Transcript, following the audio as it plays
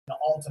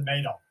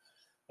ultimatum.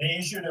 They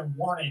issued a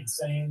warning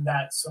saying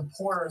that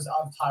supporters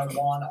of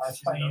Taiwan are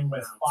playing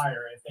with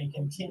fire if they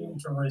continue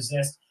to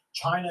resist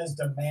China's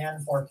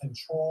demand for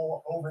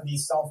control over the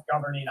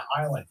self-governing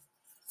island.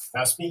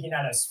 Now, speaking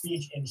at a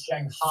speech in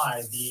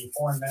Shanghai, the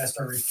foreign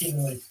minister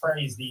repeatedly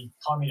praised the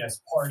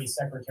Communist Party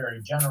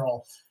Secretary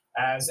General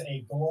as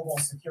a global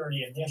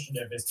security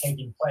initiative is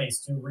taking place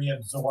to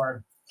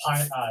reabsorb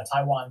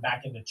Taiwan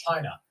back into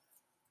China.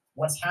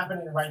 What's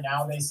happening right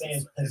now, they say,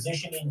 is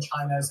positioning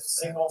China's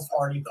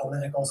single-party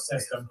political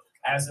system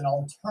as an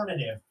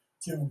alternative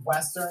to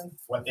Western,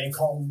 what they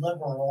call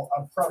liberal,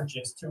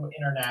 approaches to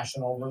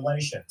international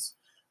relations.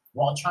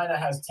 While China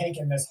has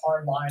taken this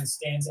hardline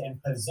stance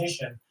and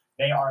position,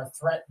 they are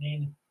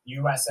threatening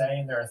USA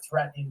and they're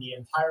threatening the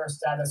entire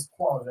status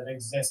quo that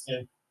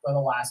existed for the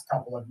last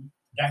couple of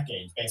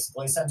decades,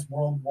 basically since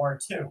World War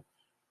II.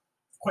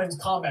 Quinn's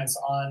comments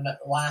on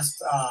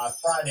last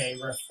Friday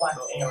reflect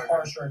a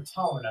harsher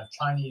tone of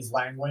Chinese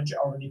language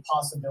over the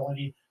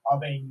possibility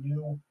of a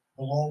new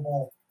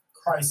global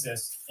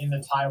crisis in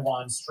the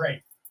Taiwan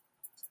Strait.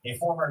 A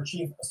former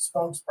chief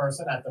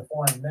spokesperson at the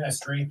foreign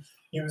ministry,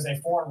 he was a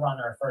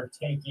forerunner for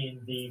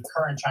taking the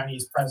current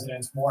Chinese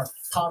president's more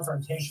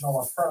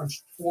confrontational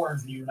approach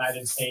towards the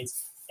United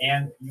States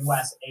and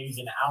U.S.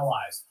 Asian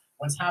allies.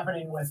 What's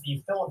happening with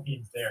the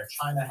Philippines there?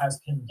 China has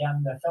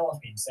condemned the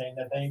Philippines, saying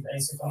that they've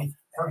basically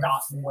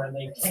forgotten where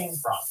they came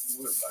from.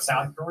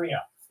 South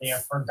Korea, they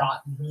have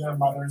forgotten who their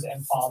mothers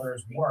and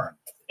fathers were.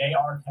 They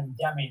are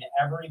condemning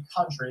every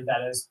country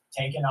that has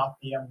taken up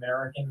the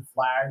American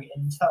flag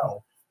in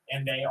tow,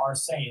 and they are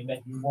saying that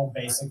you will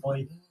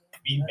basically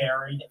be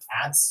buried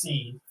at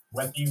sea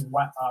with the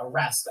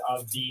rest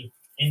of the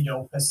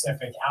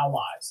Indo-Pacific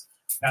allies.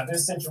 Now,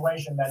 this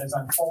situation that is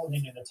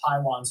unfolding in the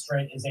Taiwan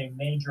Strait is a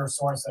major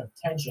source of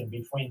tension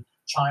between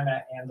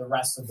China and the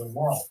rest of the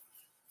world.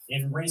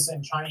 In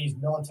recent Chinese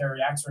military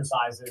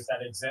exercises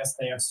that exist,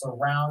 they have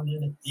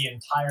surrounded the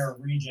entire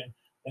region,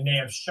 and they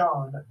have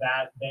shown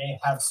that they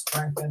have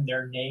strengthened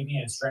their navy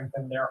and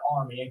strengthened their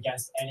army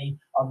against any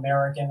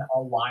American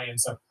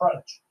alliance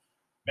approach.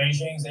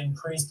 Beijing's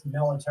increased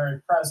military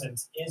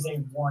presence is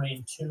a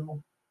warning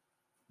to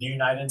the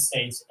United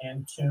States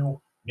and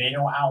to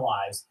NATO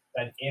allies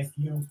that if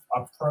you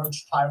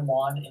approach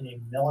Taiwan in a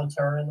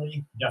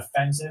militarily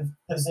defensive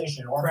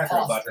position or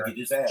posture,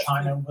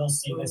 China will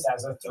see this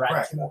as a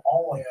threat to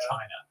all of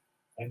China.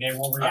 And they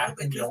will react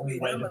in the only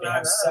way that they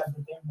have said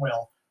that they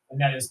will,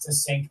 and that is to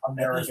sink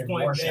American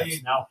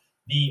warships. Now,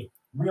 the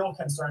real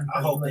concern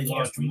for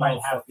you is we might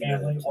have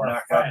family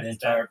or friends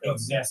that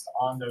exist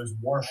on those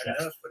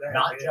warships,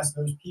 not just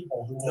those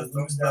people who will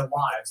lose their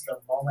lives the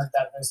moment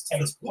that this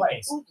takes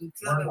place.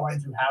 We're going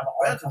to have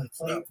our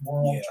complete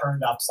world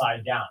turned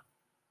upside down.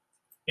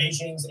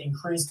 Beijing's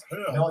increased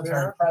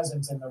military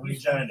presence in the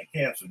region,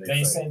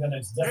 they say that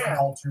it's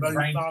difficult to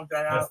rank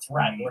the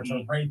threat or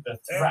to rate the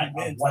threat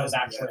of what is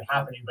actually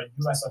happening, but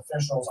U.S.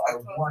 officials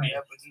are warning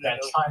that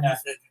China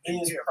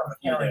is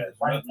preparing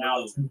right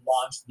now to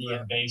launch the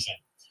invasion.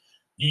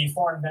 The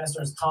foreign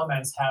minister's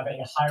comments have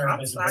a higher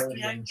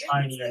visibility in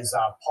Chinese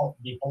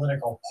the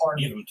political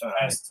party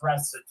as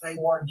threats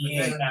for the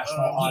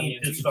international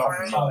audience become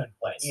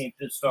commonplace. He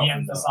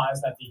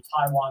emphasized that the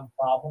Taiwan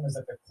problem is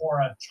at the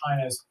core of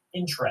China's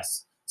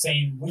interests,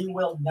 saying we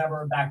will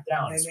never back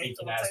down,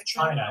 speaking as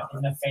China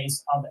in the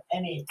face of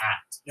any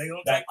act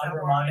that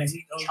undermines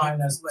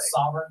China's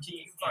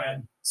sovereignty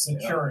and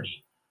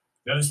security.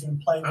 Those who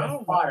play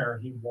with fire,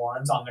 he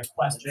warns, on the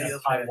question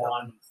of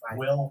Taiwan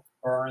will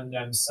burn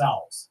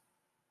themselves.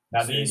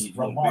 Now, these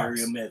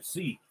remarks,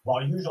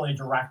 while usually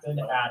directed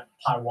at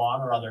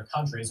Taiwan or other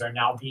countries, are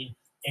now being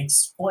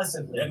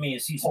explicitly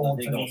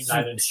told to the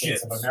United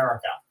States of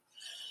America.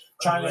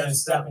 China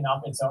is stepping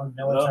up its own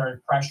military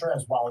pressure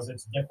as well as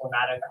its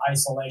diplomatic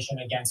isolation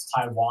against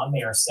Taiwan.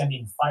 They are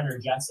sending fighter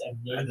jets and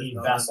Navy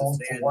vessels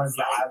toward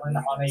the island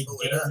on a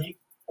daily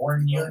or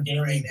near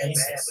daily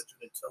basis.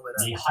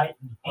 The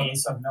heightened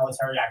pace of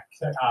military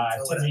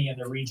activity in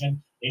the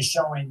region is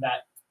showing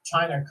that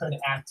China could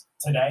act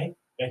today,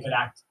 they could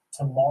act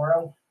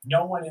tomorrow.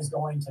 No one is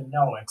going to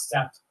know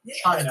except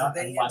China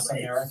unless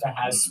America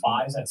has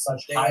spies at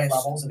such high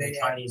levels in the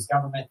Chinese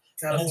government.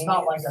 And it's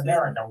not like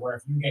America, where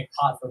if you get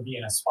caught for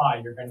being a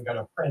spy, you're going to go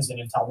to prison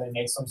until they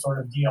make some sort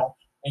of deal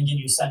and get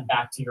you sent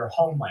back to your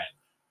homeland.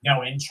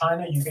 No, in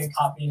China, you get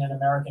caught being an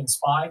American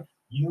spy,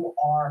 you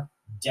are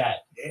dead.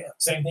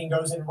 Same thing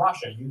goes in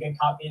Russia. You get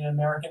caught being an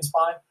American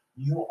spy,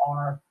 you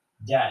are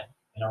dead.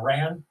 In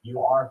Iran,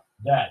 you are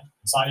dead.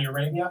 In Saudi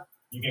Arabia,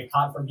 you get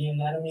caught for being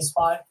an enemy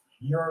spy,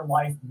 your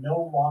life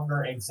no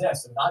longer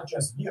exists. And not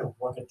just you.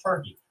 Look at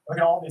Turkey. Look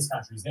at all these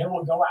countries. They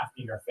will go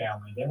after your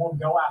family. They will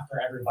go after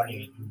everybody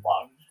that you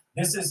love.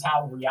 This is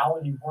how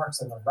reality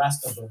works in the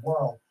rest of the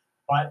world.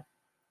 But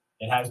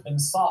it has been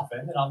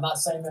softened. And I'm not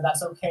saying that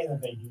that's okay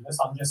that they do this.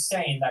 I'm just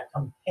saying that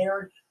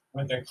compared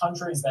with the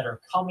countries that are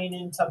coming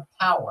into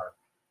power,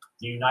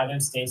 the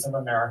United States of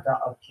America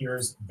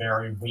appears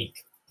very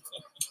weak.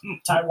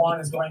 Taiwan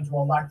is going to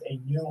elect a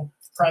new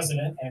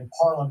president and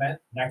parliament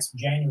next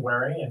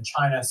January, and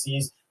China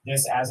sees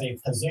this as a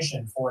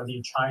position for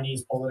the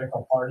Chinese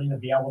political party to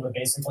be able to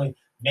basically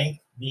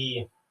make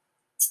the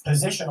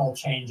positional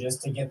changes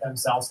to get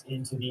themselves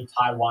into the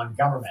Taiwan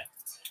government.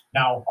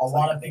 Now, a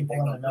lot of people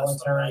in the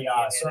military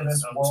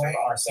service world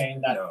are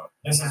saying that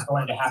this is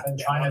going to happen.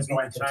 China is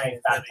going to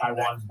take back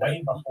Taiwan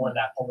way before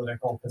that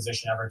political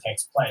position ever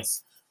takes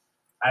place.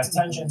 As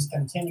tensions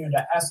continue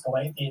to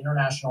escalate, the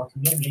international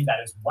community that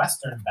is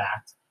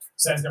Western-backed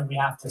says that we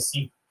have to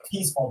seek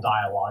peaceful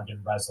dialogue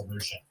and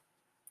resolution.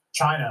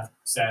 China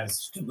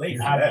says,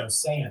 you have no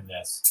say in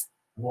this.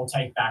 We'll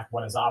take back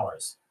what is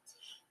ours.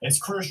 It's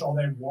crucial,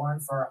 they warn,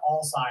 for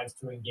all sides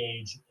to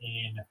engage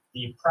in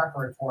the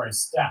preparatory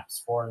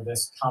steps for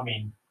this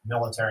coming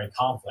military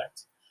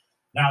conflict.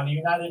 Now, the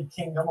United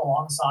Kingdom,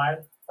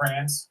 alongside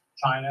France,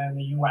 China, and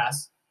the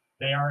U.S.,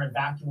 they are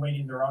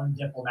evacuating their own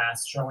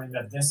diplomats, showing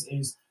that this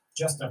is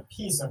just a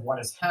piece of what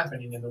is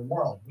happening in the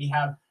world. We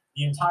have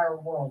the entire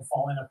world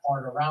falling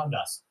apart around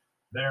us.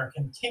 They're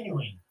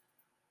continuing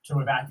to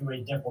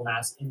evacuate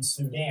diplomats in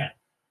Sudan.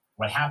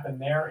 What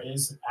happened there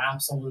is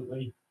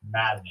absolutely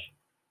maddening.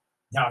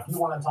 Now, if you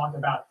want to talk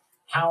about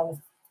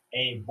how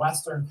a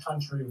Western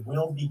country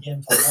will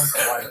begin to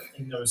look like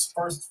in those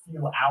first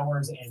few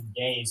hours and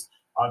days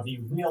of the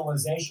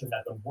realization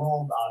that the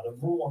world, the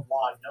rule of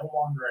law no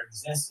longer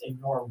exists in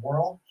your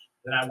world,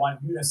 then I want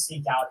you to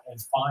seek out and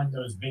find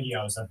those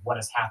videos of what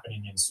is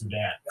happening in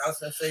Sudan.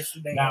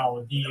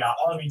 Now, the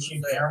Army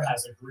chief there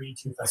has agreed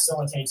to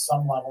facilitate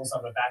some levels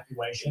of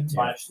evacuation,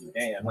 but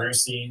we're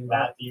seeing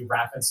that the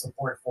rapid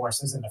support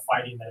forces and the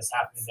fighting that is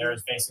happening there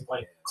is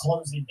basically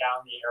closing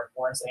down the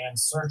airports and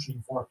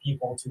searching for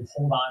people to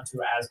hold on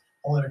to as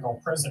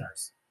political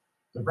prisoners.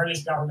 The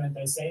British government,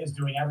 they say, is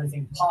doing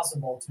everything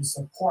possible to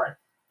support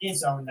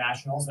its own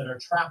nationals that are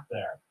trapped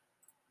there.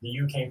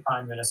 The UK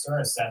Prime Minister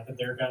has said that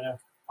they're going to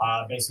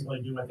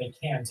basically do what they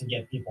can to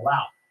get people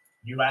out.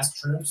 U.S.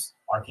 troops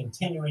are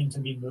continuing to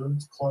be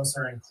moved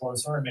closer and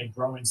closer amid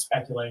growing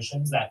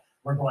speculations that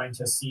we're going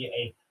to see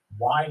a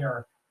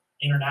wider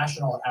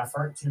international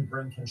effort to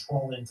bring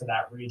control into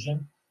that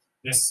region.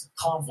 This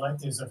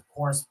conflict is, of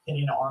course,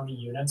 pitting Army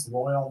units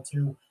loyal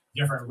to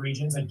different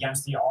regions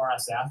against the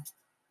RSF.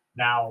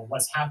 Now,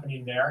 what's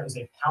happening there is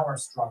a power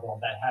struggle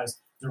that has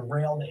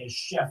derailed a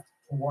shift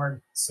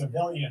toward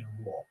civilian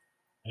rule,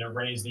 and it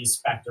raised the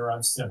specter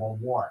of civil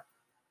war.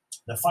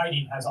 The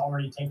fighting has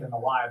already taken the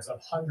lives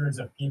of hundreds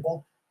of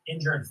people,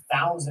 injured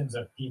thousands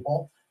of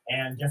people,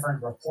 and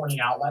different reporting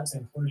outlets,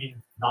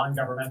 including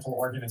non-governmental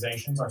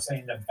organizations, are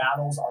saying that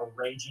battles are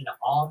raging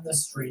on the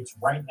streets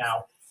right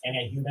now, and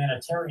a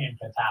humanitarian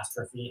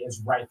catastrophe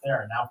is right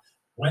there. Now,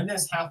 when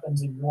this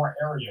happens in your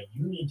area,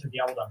 you need to be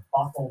able to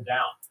buckle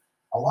down.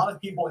 A lot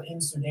of people in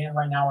Sudan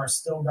right now are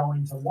still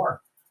going to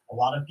work. A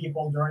lot of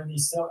people during the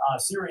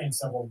Syrian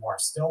civil war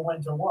still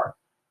went to work.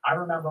 I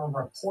remember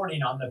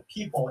reporting on the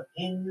people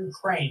in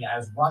Ukraine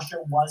as Russia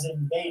was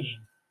invading,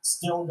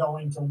 still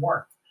going to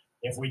work.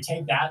 If we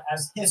take that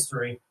as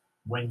history,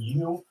 when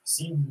you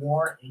see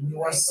war in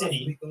your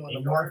city,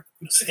 in your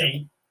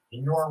state,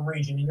 in your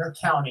region, in your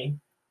county,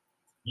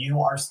 you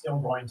are still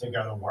going to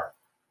go to work.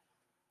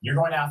 You're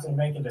going to have to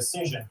make a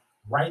decision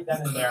right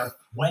then and there.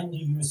 When do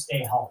you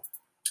stay home?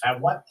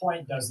 At what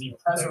point does the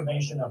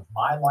preservation of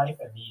my life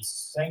and the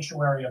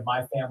sanctuary of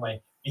my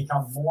family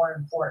become more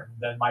important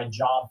than my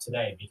job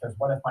today? Because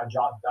what if my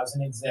job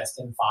doesn't exist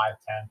in 5,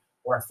 10,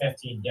 or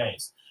 15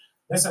 days?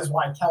 This is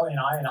why Kelly and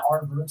I and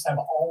our groups have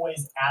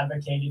always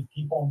advocated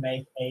people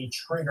make a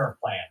trigger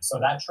plan. So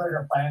that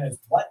trigger plan is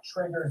what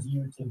triggers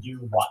you to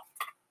do what.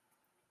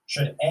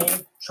 Should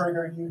A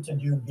trigger you to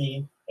do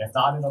B? If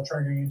not, it'll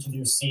trigger you to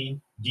do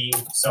C, D,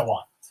 so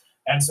on.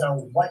 And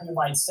so what you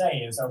might say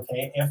is,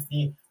 okay, if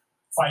the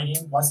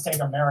fighting, let's take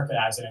America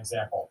as an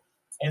example.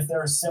 If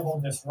there's civil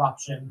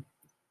disruption,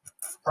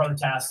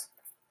 protests,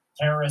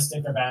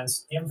 terroristic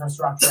events,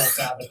 infrastructural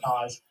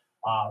sabotage,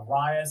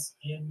 riots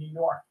in New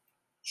York,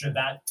 should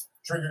that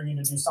trigger you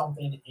to do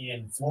something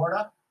in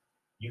Florida?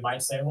 You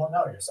might say, well,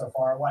 no, you're so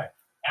far away.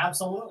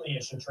 Absolutely,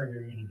 it should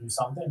trigger you to do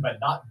something, but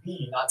not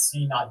B, not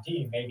C, not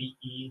D, maybe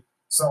E,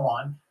 so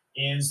on,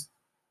 is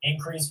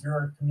increase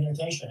your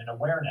communication and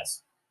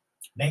awareness.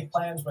 Make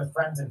plans with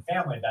friends and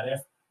family that if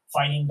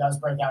fighting does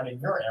break out in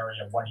your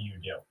area, what do you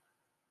do?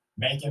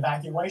 Make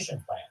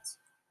evacuation plans.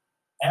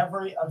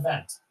 Every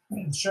event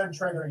should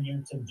trigger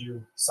you to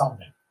do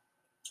something.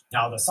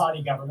 Now, the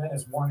Saudi government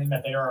is warning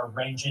that they are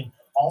arranging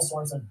all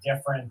sorts of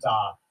different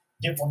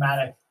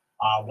diplomatic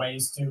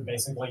ways to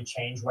basically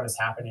change what is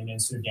happening in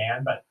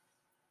Sudan, but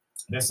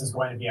this is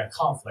going to be a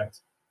conflict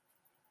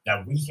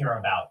that we hear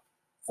about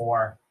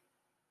for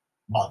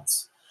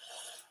months.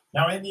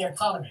 Now, in the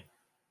economy,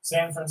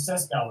 San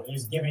Francisco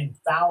is giving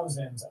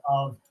thousands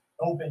of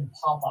open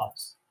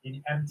pop-ups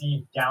in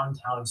empty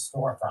downtown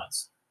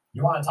storefronts.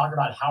 You want to talk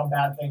about how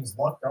bad things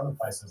look? Go to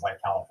places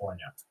like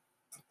California.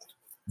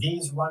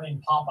 These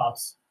running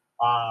pop-ups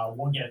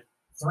will get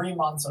 3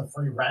 months of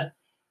free rent.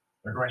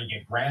 They're going to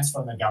get grants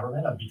from the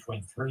government of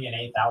between $3,000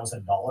 and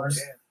 $8,000,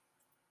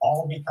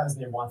 all because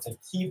they want to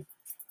keep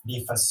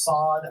the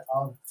facade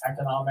of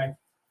economic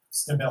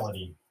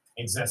stability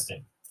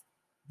existing.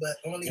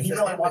 If you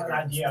really want an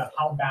idea of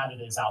how bad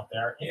it is out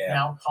there, it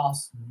now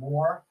costs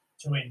more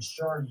to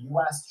insure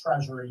U.S.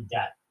 Treasury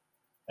debt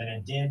than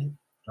it did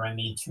during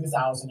the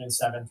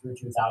 2007 through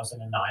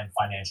 2009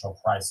 financial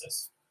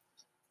crisis.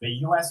 The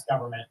U.S.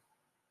 government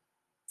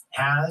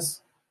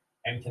has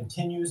and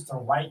continues to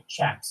write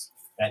checks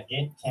that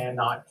it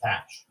cannot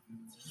cash.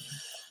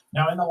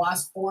 Now, in the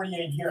last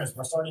 48 years,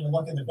 we're starting to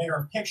look at the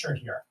bigger picture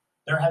here.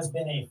 There has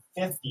been a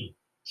 $50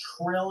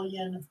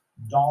 trillion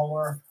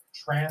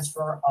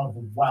transfer of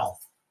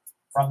wealth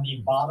from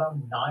the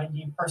bottom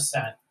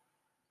 90%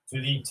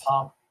 to the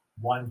top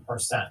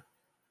 1%.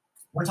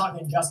 We're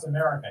talking just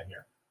America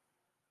here.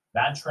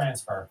 That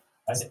transfer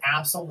has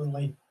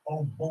absolutely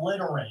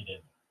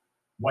obliterated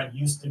what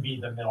used to be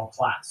the middle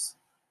class.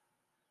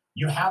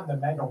 You have the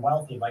mega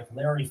wealthy like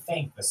Larry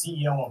Fink, the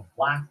CEO of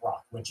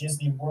BlackRock, which is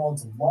the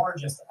world's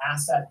largest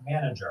asset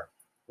manager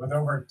with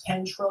over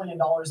 $10 trillion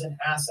in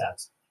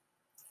assets,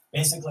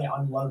 basically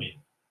unloading.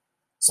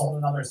 Sold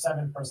another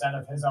 7%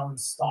 of his own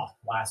stock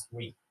last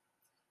week.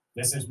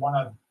 This is one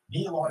of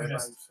the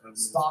largest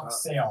stock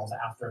sales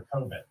after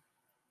COVID.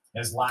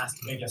 His last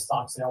biggest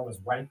stock sale was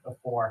right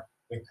before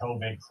the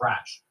COVID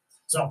crash.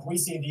 So if we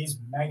see these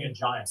mega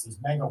giants, these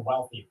mega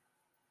wealthy,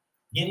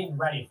 getting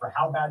ready for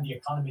how bad the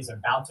economy is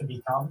about to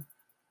become,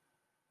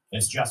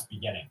 it's just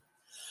beginning.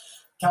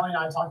 Kelly and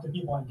I talk to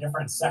people in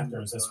different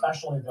sectors,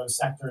 especially those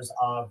sectors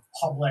of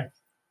public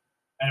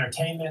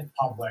entertainment,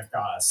 public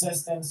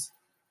assistance.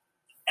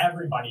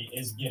 Everybody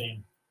is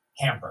getting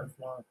hampered,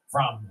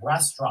 from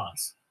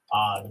restaurants,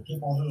 the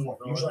people who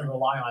usually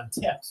rely on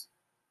tips.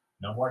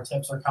 No more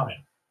tips are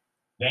coming.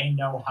 They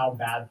know how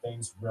bad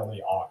things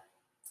really are.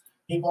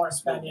 People are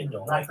spending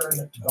record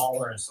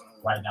dollars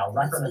right now,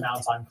 record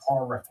amounts on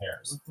car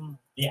repairs.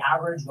 The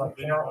average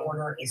repair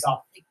order is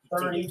up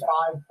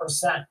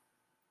 35%.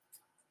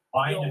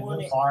 Buying a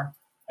new car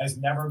has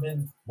never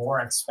been more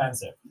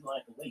expensive.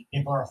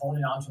 People are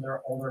holding on to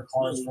their older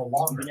cars for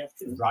longer,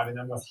 driving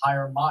them with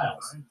higher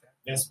miles.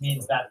 This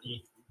means that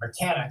the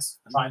mechanics,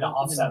 trying to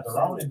offset their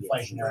own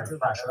inflationary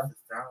pressure,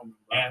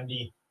 and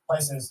the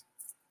places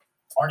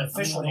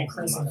artificially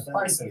increasing the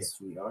prices,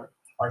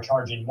 are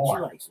charging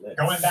more.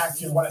 Going back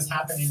to what is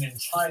happening in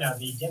China,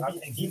 the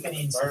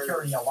deepening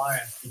security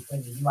alliance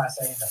between the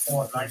USA and the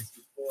Philippines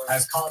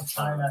has caused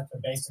China to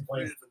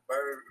basically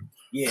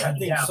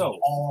condemn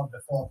all of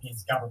the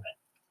Philippines government.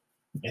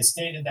 It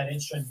stated that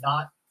it should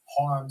not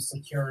harm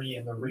security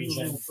in the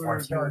region or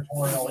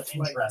territorial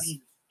interests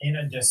in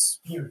a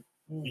dispute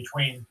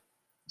between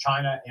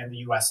China and the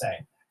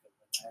USA.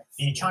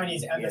 The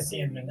Chinese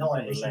embassy in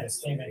Manila issued a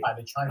statement by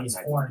the Chinese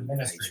Foreign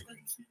Ministry,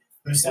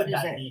 who said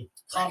that the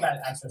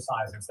combat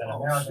exercises that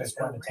America is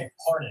going to take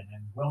part in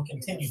and will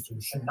continue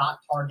to should not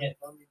target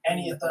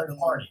any third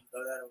party,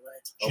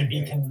 should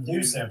be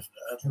conducive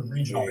to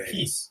regional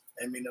peace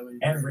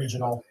and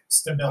regional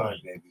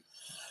stability.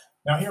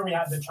 Now, here we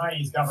have the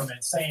Chinese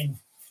government saying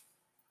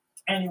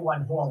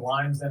anyone who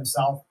aligns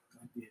themselves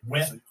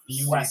with the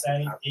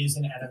USA is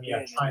an enemy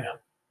of China.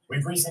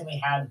 We've recently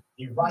had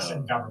the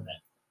Russian government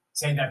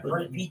say that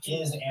Britain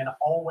is and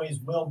always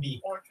will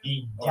be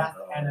the death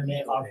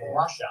enemy of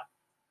Russia.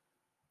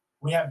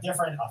 We have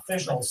different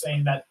officials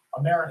saying that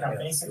America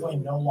basically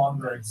no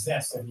longer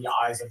exists in the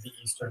eyes of the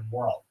Eastern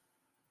world.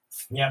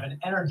 We have an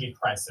energy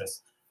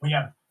crisis. We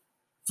have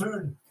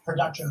food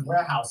production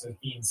warehouses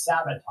being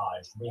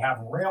sabotaged. We have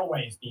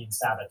railways being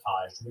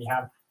sabotaged. We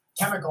have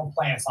chemical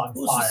plants on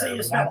fire.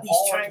 We have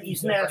all of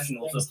these Chinese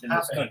nationals up in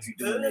this country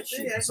doing that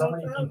shit. So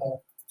many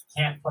people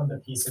can't put the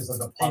pieces of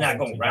the puzzle. They're not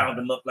going to round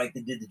them up like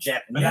they did the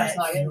Japanese. But that's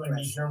not you and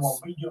me here. What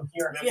we do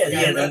here,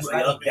 that's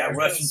got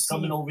Russians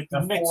coming over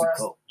through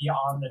Mexico.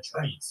 Beyond the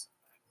trees.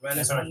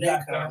 And so if you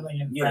have family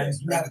and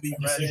friends, you have a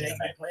decision to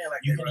make.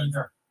 You can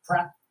either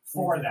prep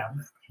for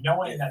them,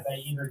 knowing that they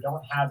either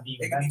don't have the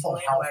mental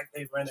health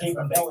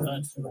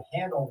capability to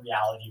handle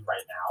reality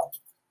right now,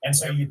 and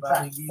so you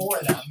prep for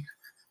them,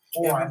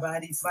 or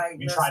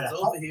you try to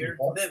help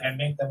people and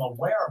make them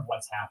aware of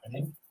what's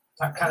happening,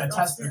 kind of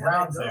test the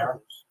grounds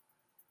there,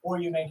 or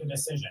you make a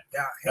decision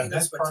that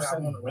this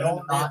person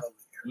will not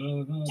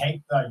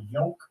take the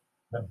yoke,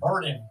 the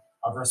burden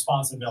of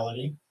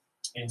responsibility,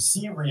 and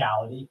see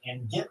reality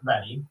and get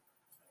ready,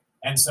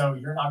 and so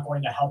you're not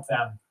going to help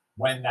them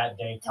when that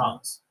day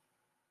comes.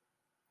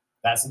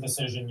 That's a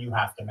decision you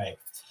have to make.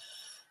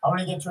 I want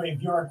to get to a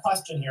viewer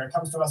question here. It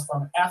comes to us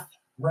from F.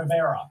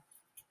 Rivera.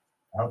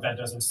 I hope that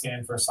doesn't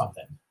stand for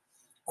something.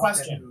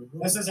 Question.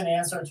 This is an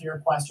answer to your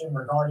question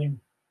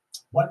regarding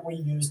what we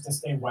use to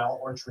stay well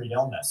or treat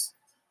illness.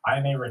 I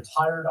am a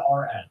retired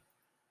RN.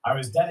 I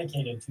was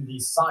dedicated to the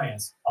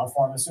science of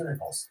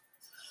pharmaceuticals.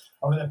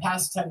 Over the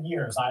past 10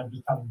 years, I've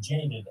become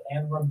jaded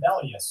and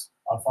rebellious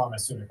of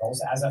pharmaceuticals.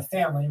 As a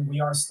family,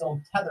 we are still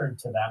tethered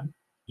to them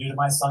due to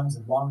my son's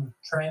lung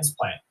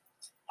transplant.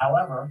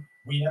 However,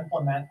 we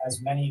implement as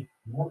many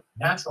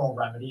natural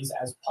remedies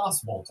as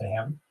possible to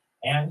him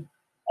and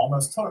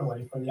almost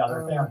totally for the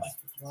other family.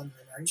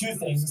 Two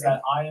things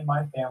that I and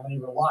my family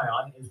rely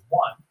on is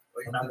one,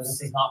 Remember,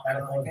 this is not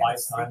medical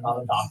advice, and I'm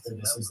not a doctor.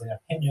 This is an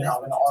opinion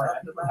of an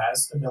RN who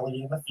has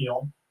stability in the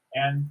field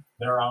and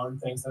their own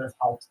things that have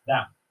helped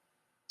them.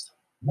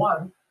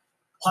 1,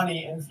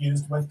 honey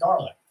infused with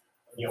garlic.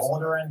 The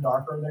older and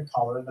darker the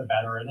color, the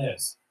better it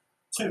is.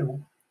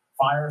 2,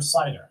 fire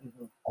cider.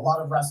 A lot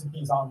of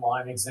recipes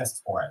online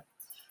exist for it.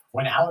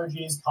 When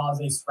allergies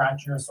cause a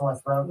scratchy or sore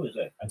throat,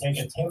 I take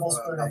a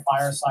tablespoon of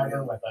fire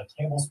cider with a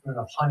tablespoon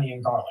of honey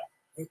and garlic.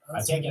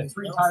 I take it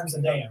 3 times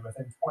a day, and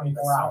within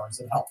 24 hours,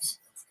 it helps.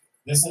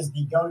 This is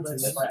the go-to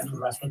for any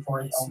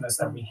respiratory illness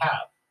that we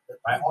have.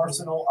 My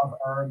arsenal of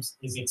herbs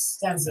is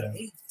extensive,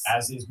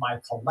 as is my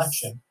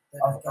collection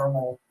of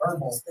herbal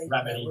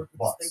remedy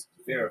books.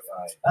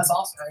 Verified. That's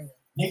awesome.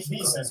 Nick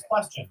B says,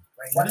 question,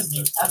 what is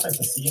the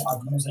efficacy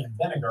of using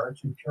vinegar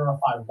to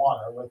purify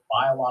water with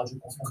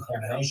biological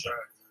contamination?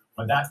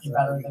 Would that be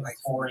better than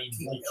chlorine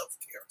bleach?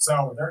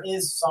 So there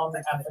is some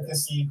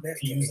efficacy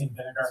to using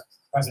vinegar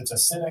because it's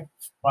acidic,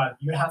 but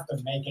you have to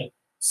make it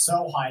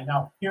so high.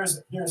 Now,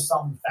 here's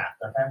some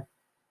fact, okay?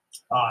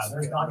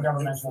 There's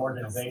non-governmental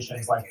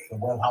organizations like the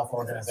World Health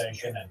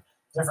Organization and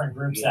different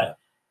groups that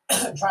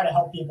try to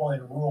help people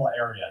in rural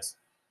areas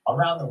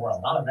around the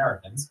world, not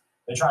Americans.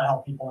 They try to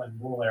help people in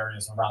rural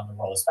areas around the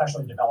world,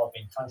 especially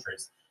developing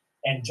countries.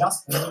 And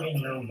just leaving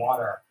your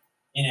water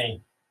in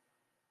a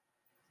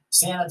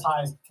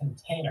sanitized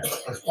container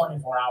for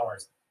 24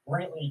 hours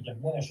greatly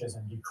diminishes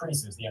and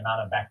decreases the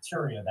amount of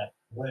bacteria that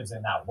lives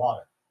in that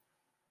water.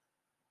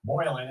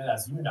 Boiling it,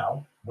 as you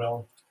know,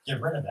 will get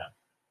rid of them.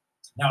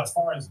 Now, as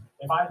far as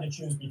if I had to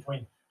choose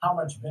between how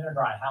much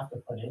vinegar I have to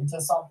put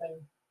into something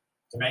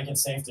to make it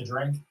safe to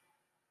drink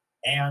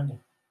and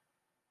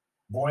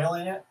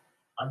boiling it,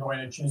 I'm going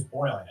to choose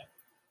boiling it,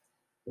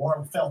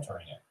 or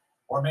filtering it,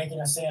 or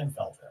making a sand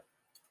filter,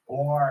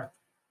 or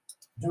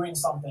doing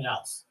something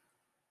else.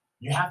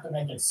 You have to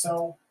make it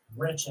so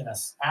rich in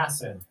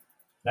acid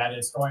that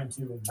it's going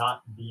to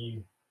not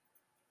be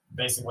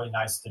basically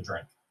nice to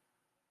drink.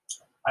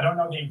 I don't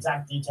know the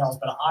exact details,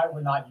 but I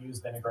would not use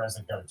vinegar as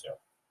a go-to.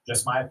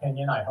 Just my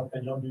opinion. I hope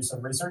that you'll do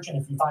some research,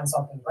 and if you find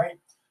something great,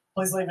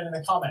 please leave it in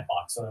the comment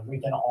box so that we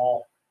can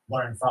all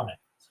learn from it.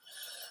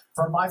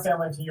 From my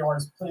family to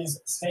yours, please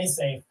stay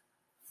safe,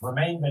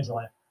 remain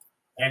vigilant,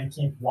 and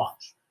keep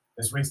watch.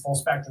 This week's Full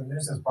Spectrum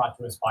News is brought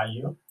to us by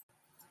you.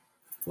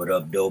 What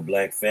up, Doe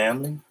Black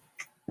family?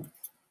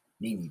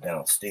 Meet me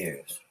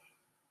downstairs.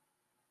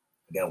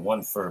 I got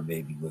one fur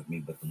baby with me,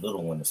 but the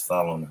little one is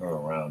following her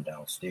around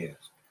downstairs.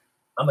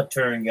 I'm going to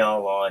turn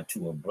y'all on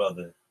to a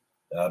brother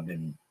that I've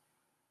been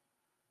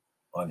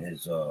on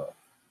his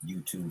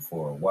YouTube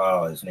for a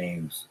while. His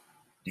name's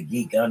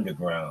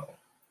DaGeekUnderground,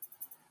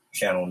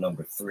 channel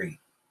number 3.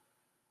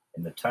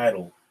 And the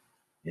title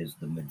is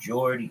The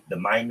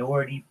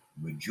Minority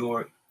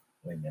Majority.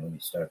 Wait a minute, let me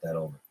start that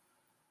over.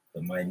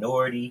 The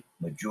Minority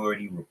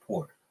Majority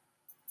Report,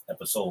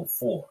 episode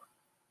 4.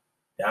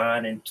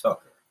 Don and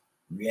Tucker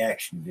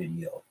reaction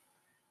video.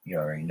 You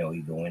already know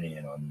he going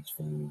in on these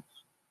fools.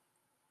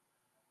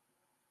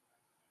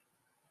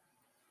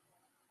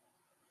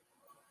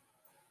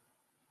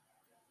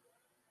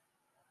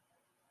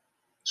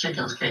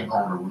 Chickens came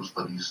home to roost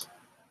for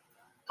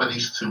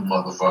these 2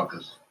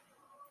 motherfuckers.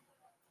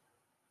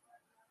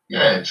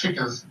 Yeah,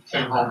 chickens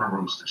came home to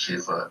roost and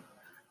shit for,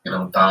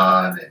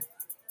 Don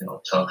and,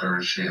 Tucker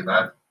and shit.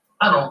 I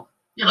don't,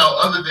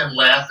 other than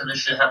laughing and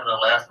shit, having a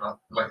laugh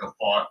like a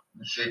fart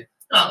and shit,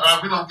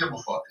 we don't give a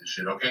fuck and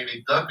shit, okay?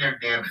 They've done their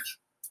damage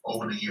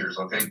over the years,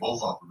 okay?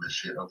 Both of them and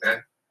shit, okay?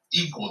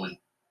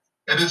 Equally.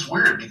 And it's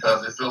weird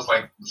because it feels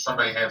like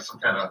somebody had some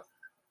kind of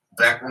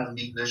backroom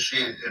meeting and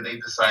shit, and they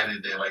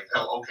decided they're like,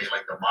 hell, okay,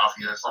 like the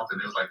mafia or something.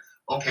 It was like,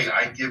 okay,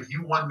 I give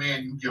you 1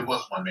 man, you give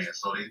us 1 man.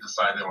 So they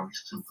decided on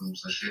these 2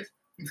 groups and shit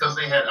because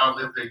they had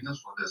outlived their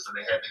usefulness and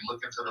they had to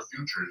look into the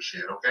future and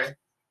shit, okay?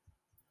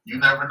 You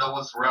never know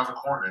what's around the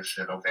corner and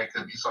shit, okay?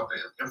 Could be something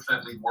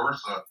infinitely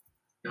worse or,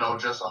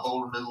 just a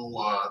whole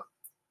new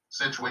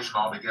situation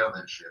altogether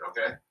and shit,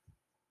 okay?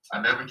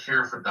 I never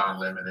cared for Don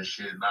Lemon and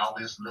shit, and I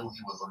always knew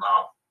he was an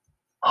op.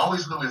 I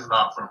always knew he was an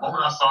op. From the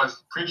moment I saw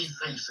his pretty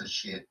face and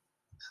shit,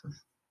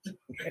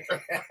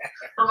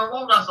 from the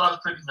moment I saw his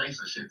pretty face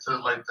and shit to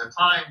like the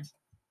time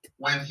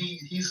when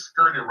he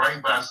skirted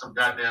right by some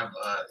goddamn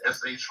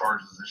SA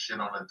charges and shit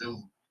on a dude,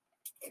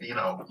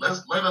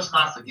 let us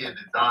not forget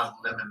that Don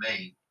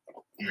Lemonade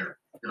here,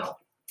 and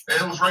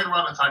it was right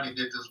around the time he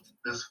did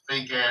this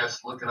fake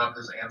ass looking up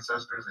his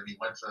ancestors, and he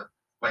went to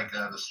like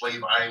the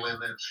Slave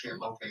Island and shit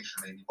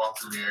location, and he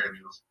walked through there and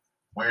he was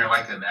wearing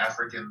like an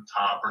African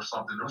top or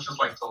something. It was just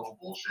like total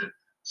bullshit.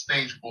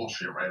 Stage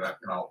bullshit, right?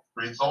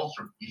 Results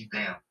are be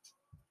damned.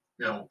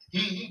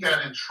 He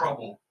got in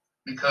trouble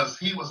because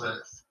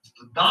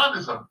Don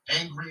is an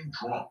angry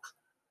drunk.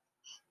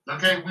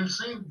 Okay, we've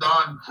seen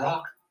Don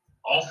drunk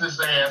off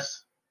his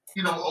ass,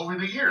 over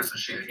the years and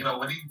shit.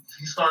 When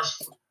he starts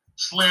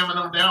slamming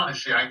them down and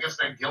shit, I guess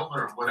that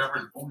Gilder or whatever,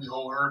 his booty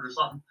hole hurt or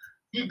something,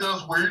 he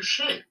does weird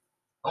shit.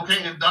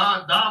 Okay, and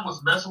Don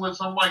was messing with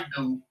some white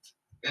dude,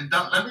 and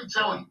Don, let me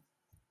tell you,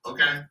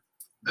 okay,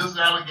 this is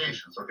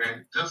allegations,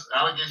 okay? Just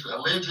allegations.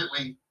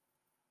 Allegedly,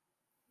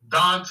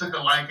 Don took a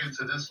liking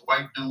to this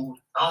white dude.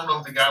 I don't know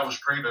if the guy was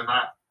straight or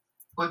not,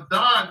 but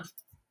Don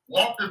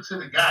walked up to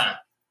the guy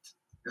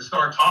and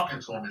started talking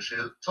to him and shit.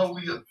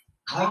 Totally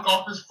drunk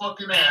off his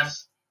fucking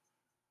ass.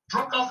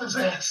 Drunk off his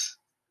ass.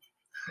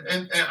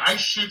 And I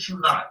shit you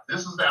not.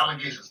 This is the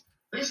allegations.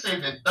 They say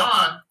that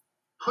Don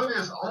put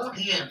his own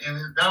hand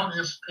down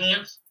his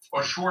pants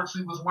or shorts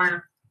he was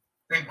wearing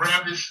and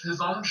grabbed his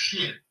own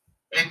shit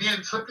and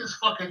then took his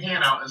fucking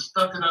hand out and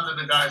stuck it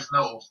under the guy's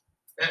nose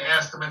and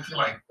asked him if he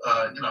liked,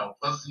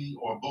 pussy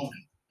or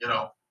booty,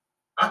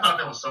 I thought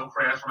that was so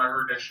crass when I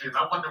heard that shit. And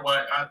I wonder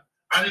why.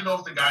 I didn't know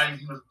if the guy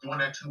he was doing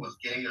that to was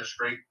gay or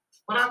straight,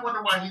 but I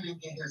wonder why he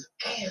didn't get his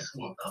ass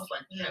whooped. I was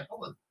like, man, I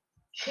would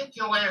kick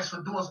your ass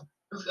for doing something.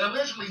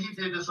 Allegedly, he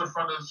did this in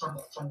front of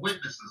some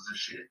witnesses and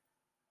shit.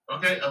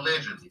 Okay,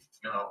 allegedly,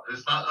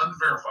 it's not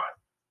unverified.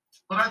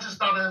 But I just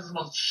thought that was the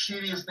most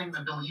shittiest thing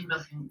to do, even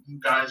if you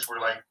guys were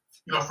like,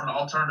 from the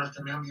alternative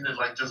community to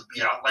like just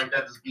be out like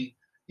that, just be,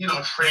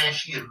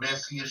 trashy and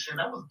messy and shit.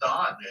 That was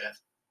Don,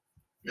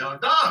 man.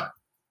 Don.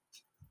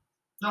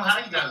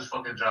 How he got his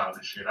fucking job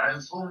and shit. I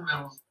assume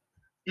that was,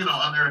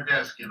 under a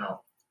desk,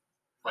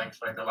 like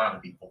a lot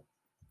of people.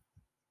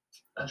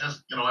 I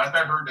just, after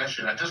I heard that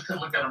shit, I just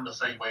couldn't look at him the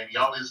same way. And he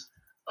always,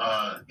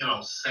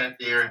 sat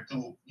there and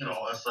threw,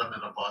 us under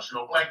the bus.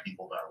 Black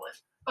people, by the way.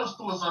 Those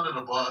threw us under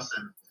the bus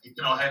and,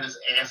 had his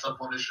ass up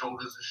on his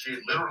shoulders and shit,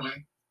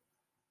 literally.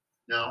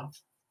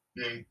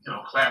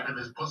 Clapping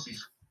his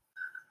pussies.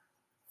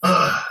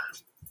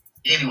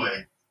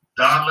 Anyway,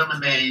 Don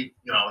Lemonade,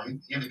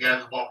 he the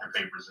guy's walking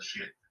papers and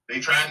shit. They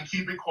tried to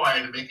keep it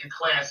quiet and make it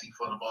classy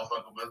for the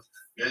motherfucker, but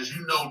as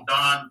you know,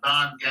 Don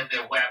got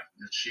that whap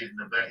and shit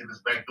in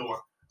his back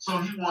door. So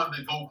he wanted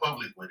to go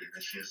public with it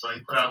and shit. So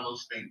he put out a little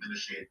statement and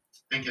shit,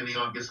 thinking he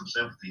gonna get some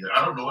sympathy.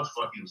 I don't know what the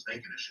fuck he was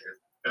thinking and shit.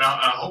 And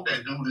I hope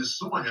that dude is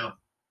suing him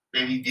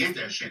that he did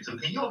that shit too.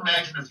 Can you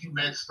imagine if you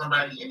met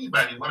somebody,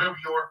 anybody, whatever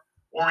your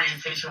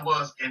orientation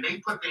was, and they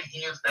put their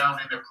hands down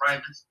in their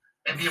privates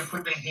and then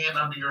put their hand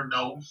under your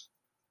nose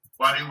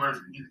while they were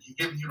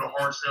giving you the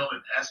hard sell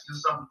and asking you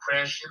something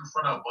crash in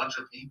front of a bunch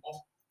of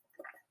people?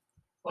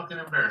 Fucking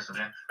embarrassing,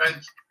 man. Like,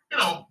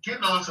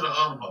 getting on to the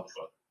other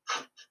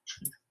motherfucker.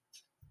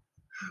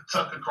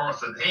 Tucker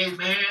Carlson, hey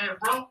man,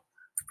 bro,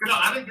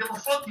 I didn't give a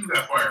fuck you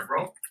got fired,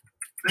 bro.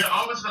 They're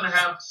always gonna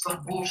have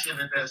some bullshit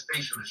at that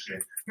station and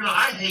shit.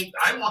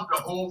 I want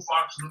the whole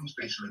Fox News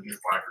station to get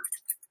fired.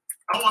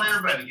 I want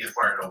everybody to get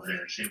fired over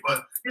there and shit.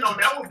 But,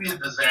 that would be a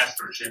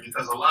disaster and shit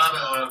because a lot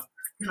of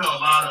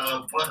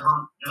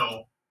butthurt,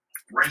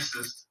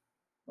 racists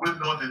wouldn't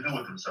know what to do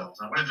with themselves.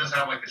 And we'd just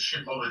have like a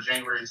shitload of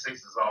January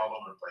 6th all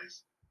over the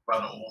place by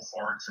the old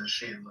farts and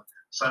shit.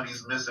 Some of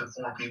these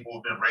misinformed people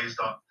have been raised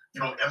on,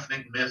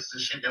 ethnic myths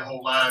and shit their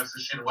whole lives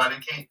and shit. Why they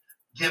can't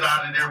get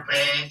out of their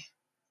bag.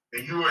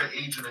 And you were an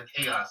agent of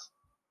chaos,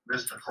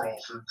 Mr.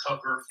 Carlson.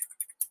 Tucker,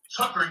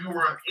 you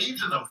were an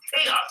agent of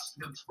chaos.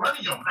 You're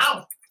running your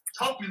mouth,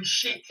 talking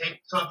shit,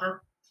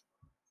 Tucker.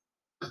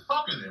 Just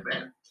talking there,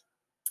 man.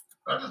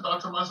 I just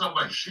thought to myself,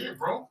 like, shit,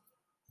 bro.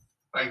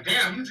 Like,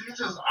 damn, you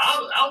just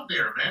out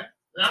there, man.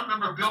 And I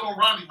remember Bill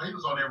O'Reilly when he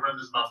was on there running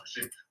his mouth and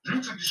shit.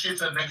 You took the shit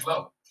to the next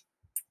level.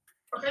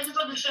 Okay, you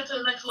took the shit to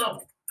the next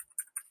level.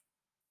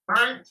 All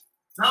right?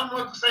 Now I don't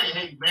know what to say.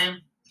 Hey,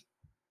 man,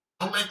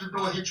 don't let the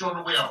door hit you on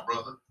the way out,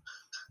 brother.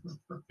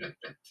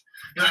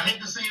 I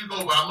hate to see you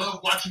go, but I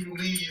love watching you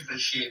leave and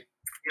shit.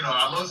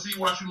 I love seeing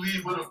you watch you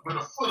leave with a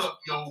foot up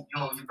your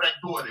back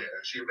door there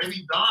and shit. Maybe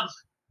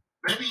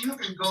you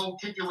can go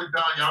kick it with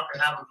Don. Y'all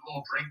can have a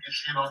little drink and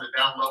shit on the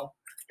down low.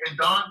 And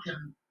Don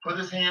can put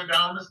his hand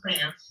down his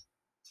pants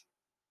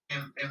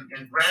and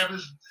grab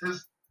his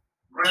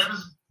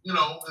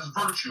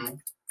virtue,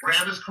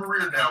 grab his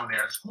career down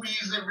there,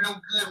 squeeze it real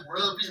good,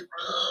 rub it.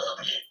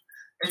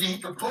 And then he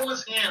can pull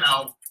his hand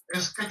out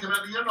and stick it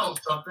under your nose,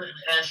 Tucker, and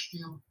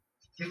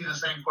give you the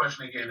same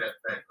question he gave that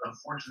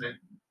unfortunate,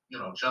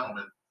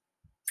 gentleman.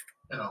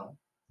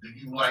 Do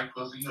you like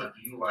pussy or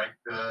do you like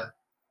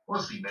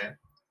pussy, man?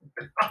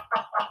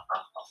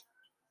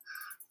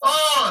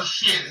 Oh,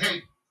 shit.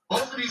 Hey,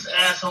 both of these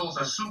assholes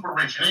are super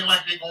rich. It ain't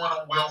like they're going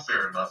on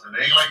welfare or nothing.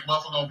 It ain't like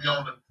motherfucker gonna be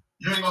on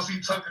you ain't gonna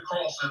see Tucker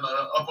Carlson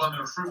up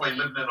under the freeway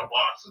living in a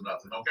box or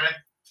nothing, okay?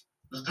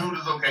 This dude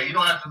is okay. He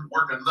don't have to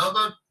work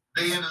another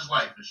day in his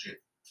life and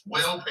shit.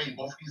 Well paid.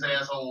 Both of these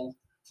assholes,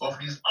 both of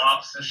these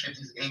ops and shit,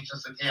 these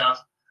agents of chaos,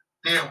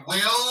 they're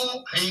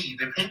well paid.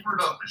 They're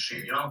papered up and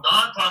shit. Don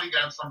probably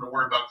got something to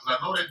worry about because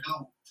I know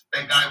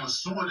that guy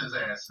was suing his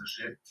ass and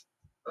shit.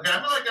 Okay,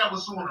 I know that guy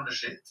was suing him and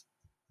shit.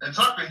 And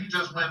Tucker, he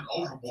just went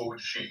overboard with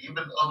the shit.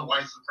 Even other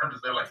white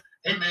supremacists, they're like,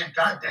 hey man,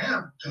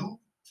 goddamn, dude.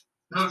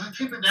 Just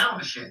keep it down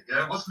and shit.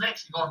 What's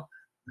next?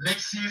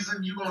 Next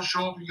season, you gonna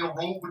show up in your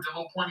robe with your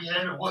little pointy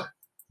head or what?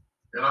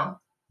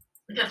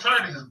 We get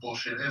tired of his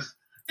bullshit.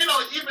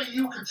 Even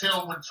you could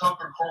tell when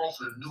Tucker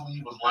Carlson knew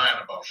he was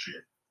lying about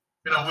shit.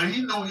 When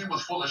he knew he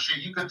was full of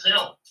shit, you could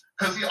tell.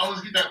 Because he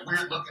always get that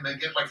weird look and they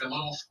get like a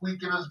little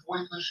squeak in his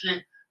voice and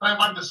shit. Like,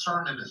 my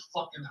discernment is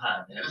fucking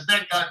high, man. It's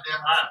that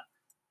goddamn high.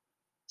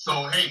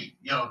 So, hey,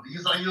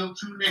 these are your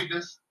two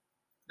niggas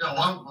You know,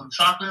 one with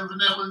chocolate and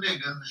vanilla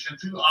niggas and shit,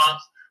 two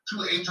ops,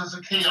 two agents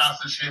of chaos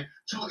and shit,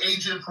 two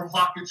agent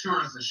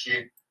provocateurs and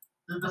shit.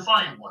 The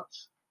defiant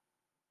ones.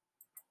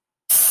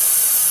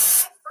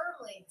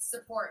 Firmly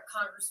support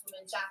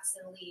Congresswoman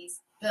Jackson Lee's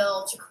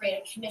bill to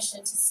create a commission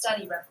to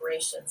study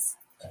reparations.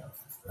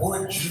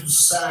 Would you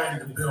sign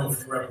the bill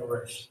for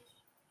reparations?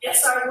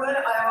 Yes, I would.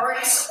 I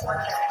already support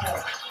that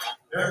bill.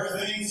 There are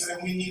things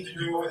that we need to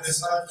do in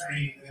this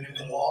country that have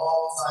been a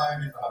long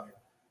time in coming.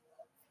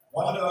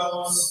 One of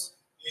those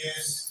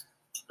is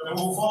to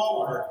move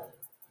forward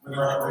with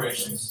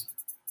reparations.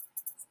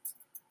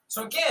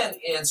 So again,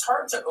 it's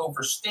hard to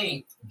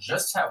overstate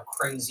just how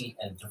crazy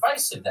and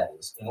divisive that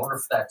is. In order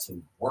for that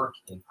to work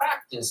in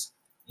practice,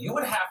 you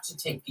would have to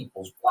take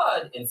people's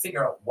blood and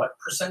figure out what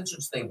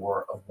percentage they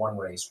were of one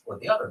race or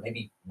the other,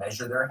 maybe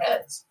measure their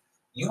heads.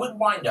 You would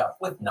wind up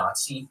with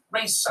Nazi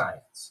race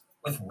science,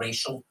 with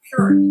racial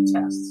purity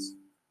tests.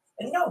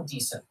 And no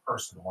decent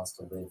person wants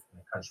to live in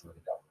a country where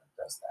the government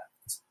does that.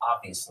 It's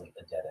obviously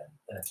a dead end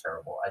and a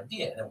terrible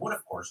idea. And it would,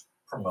 of course,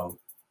 promote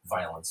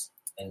violence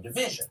and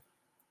division.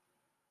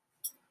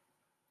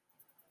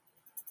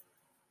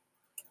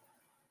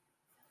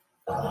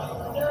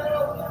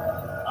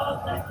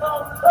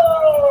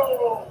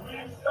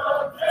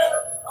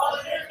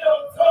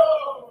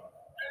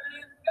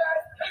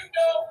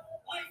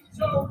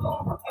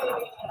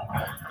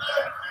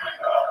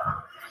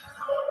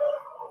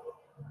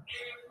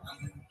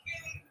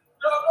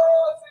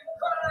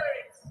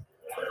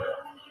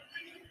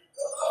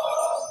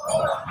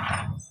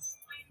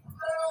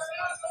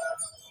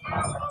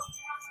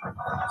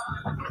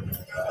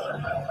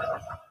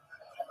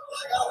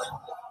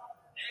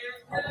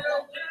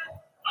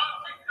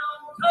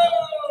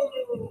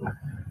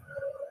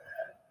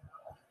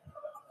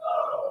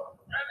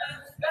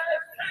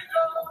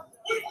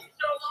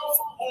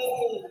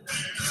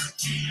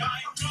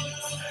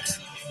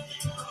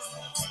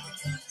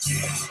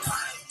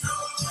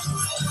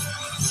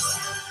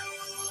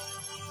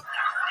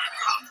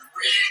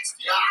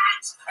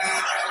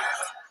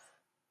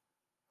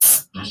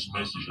 This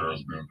message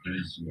has been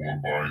paid for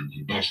by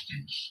the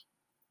Dusties.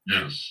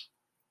 Yes,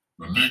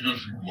 the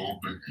niggas you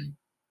love to hate.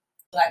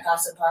 Black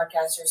gossip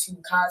podcasters who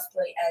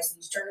cosplay as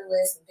these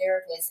journalists and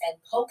therapists and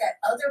poke at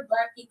other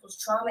Black people's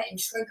trauma and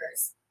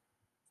triggers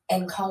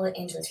and call it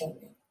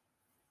entertainment.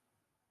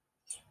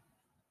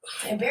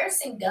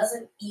 Embarrassing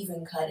doesn't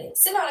even cut it.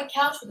 Sitting on a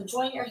couch with a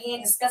joint in your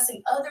hand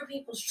discussing other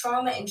people's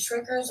trauma and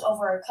triggers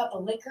over a cup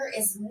of liquor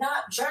is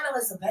not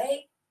journalism,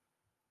 babe.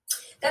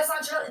 That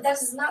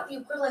is not the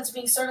equivalent to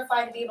being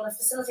certified to be able to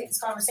facilitate these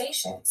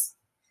conversations.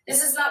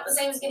 This is not the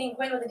same as getting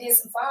acquainted with the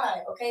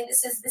DSM-5, okay?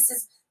 This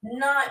is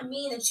not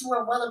mean that you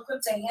are well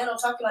equipped to handle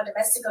talking about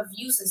domestic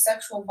abuse and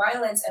sexual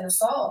violence and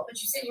assault,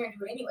 but you sit here and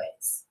do it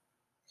anyways.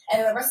 And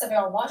then the rest of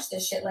y'all watch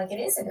this shit like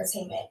it is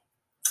entertainment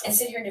and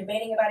sit here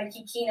debating about it,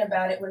 keep keen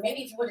about it, when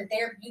maybe if you went to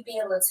therapy, you'd be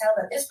able to tell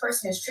that this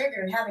person is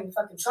triggered and having a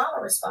fucking trauma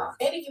response.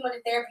 Maybe if you went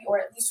to therapy or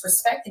at least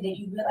respected it,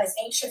 you'd realize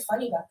ain't shit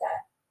funny about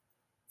that.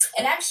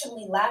 And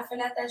actually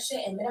laughing at that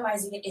shit and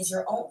minimizing it is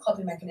your own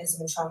coping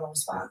mechanism and trauma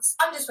response.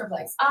 I'm just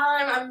perplexed.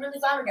 I'm really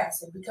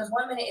flabbergasted because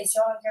one minute it's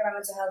y'all don't care about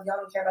mental health, y'all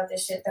don't care about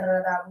this shit,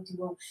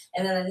 da-da-da-da-woo-dee-woo.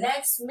 And then the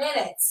next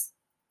minute,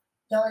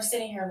 y'all are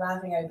sitting here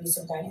laughing at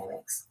abusive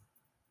dynamics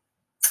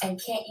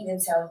and can't even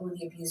tell who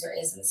the abuser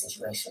is in the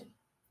situation.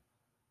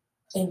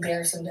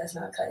 Embarrassing does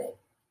not cut it.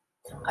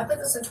 I put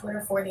this on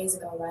Twitter 4 days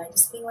ago, right?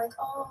 Just being like,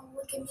 oh,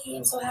 look at me,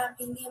 I'm so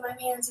happy. Me and my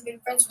man have been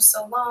friends for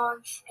so long,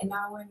 and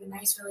now we're in a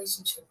nice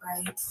relationship,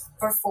 right?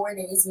 For 4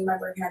 days, me and my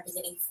boyfriend have been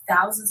getting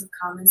thousands of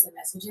comments and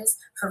messages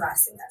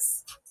harassing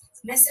us.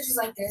 Messages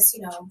like this,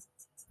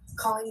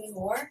 calling me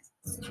whore.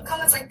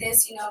 Comments like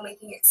this,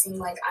 making it seem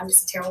like I'm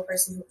just a terrible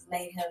person who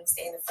made him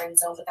stay in the friend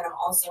zone, but then I'm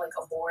also like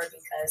a whore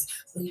because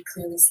we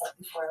clearly slept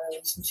before our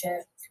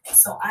relationship.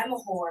 So I'm a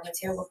whore, I'm a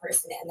terrible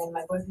person, and then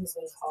my boyfriend's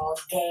been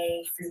called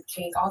gay,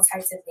 fruitcake, all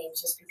types of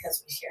things just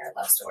because we share a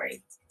love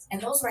story.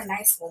 And those were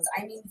nice ones.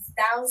 I mean,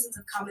 thousands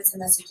of comments and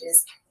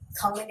messages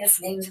calling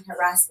us names and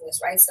harassing us,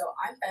 right? So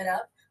I'm fed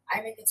up. I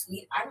make a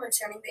tweet. I'm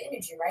returning the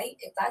energy, right?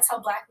 If that's how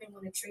Black men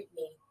want to treat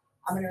me,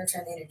 I'm going to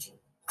return the energy.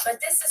 But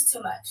this is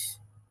too much,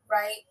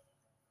 right?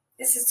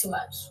 This is too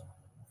much.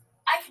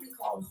 I can be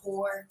called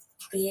whore,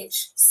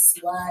 bitch,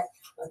 slut,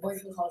 my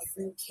boyfriend called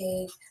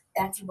fruitcake,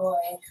 batty boy.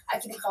 I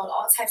can be called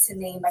all types of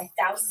names by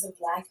thousands of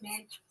Black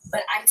men,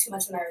 but I'm too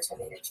much when I return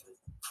the energy.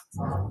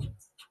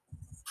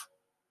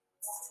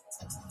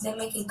 Then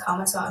making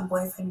comments about my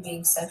boyfriend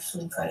being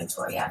sexually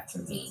predatory after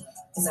me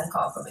is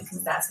uncalled for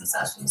because that's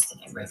misogynistic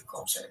and rape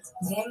culture.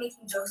 Then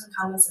making jokes and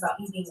comments about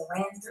me being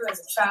ran through as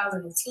a child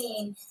and a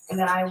teen and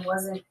that I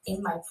wasn't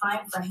in my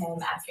prime for him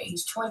after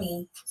age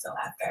 20, so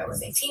after I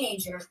was a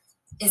teenager,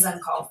 is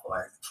uncalled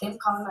for. Them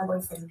calling my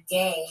boyfriend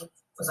gay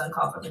was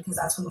uncalled for because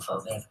that's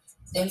homophobic.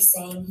 Them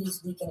saying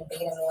he's weak and a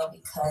beta male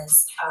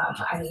because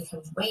I made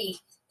him wait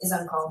is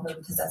uncalled for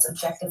because that's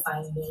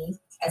objectifying me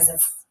as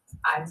if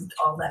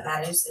all that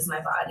matters is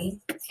my body,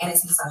 and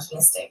it's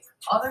misogynistic.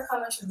 All their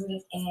comments are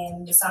rooted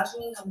in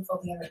misogyny,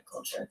 homophobia, and rape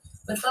culture,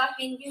 which Black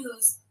men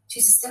use to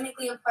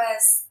systemically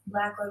oppress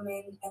Black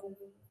women and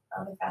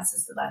other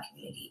facets of the Black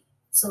community.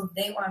 So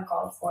they were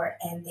uncalled for,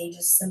 and they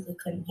just simply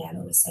couldn't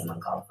handle the same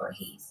uncalled for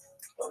heat.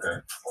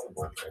 Okay,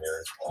 one thing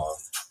here.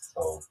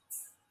 So,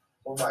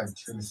 for my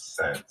 2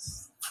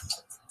 cents,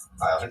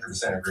 I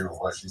 100% agree with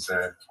what she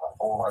said. I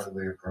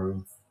wholeheartedly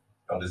approve.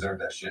 Don't deserve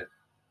that shit.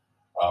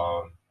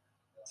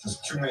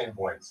 Just 2 main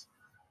points.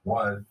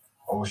 1,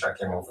 I wish I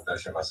came up with that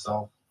shit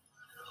myself.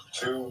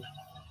 2,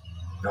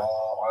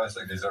 y'all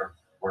honestly deserve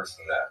worse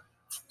than that.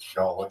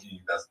 Y'all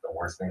lucky that's the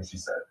worst thing she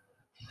said.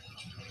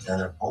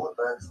 And if bullet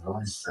bags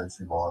really set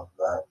you off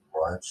that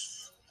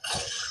much,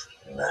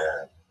 man,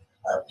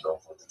 I have no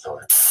clue to tell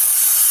you.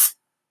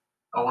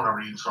 I want to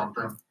read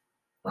something.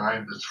 All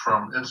right,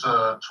 it's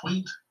a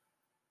tweet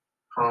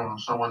from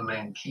someone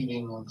named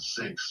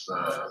Keating6,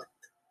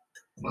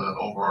 the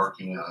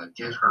overarching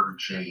Get Her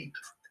Jade.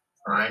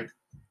 All right,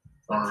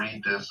 I'm going to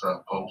read this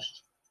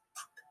post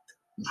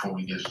before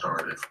we get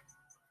started.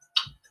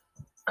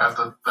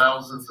 After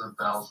thousands and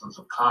thousands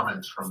of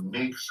comments from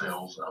nig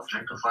sales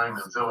objectifying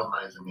and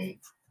villainizing me,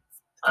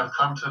 I've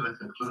come to the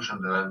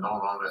conclusion that I no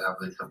longer have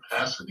the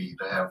capacity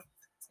to have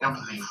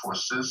empathy for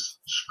cis,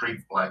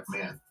 straight Black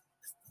men.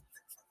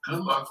 Good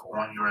luck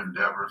on your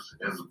endeavors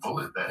as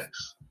bullet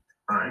bags.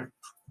 All right?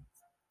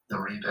 I'll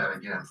read that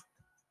again.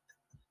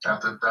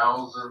 After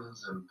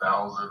thousands and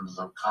thousands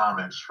of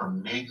comments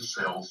from nig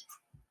sales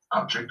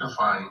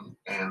objectifying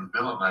and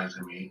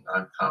villainizing me,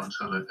 I've come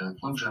to the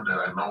conclusion that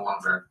I no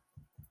longer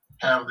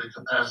have the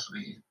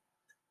capacity.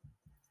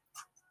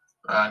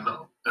 I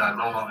no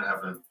longer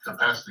have the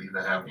capacity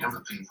to have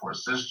empathy for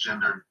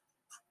cisgendered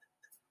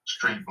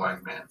straight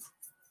Black men.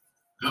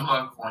 Good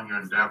luck on your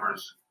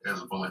endeavors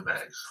as bullet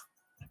bags.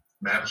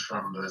 That is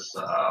from this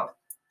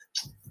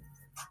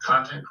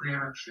content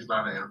creator. She's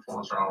not an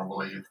influencer, I don't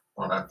believe,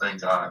 but I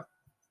thank God.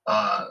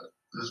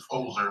 This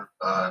poser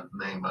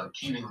named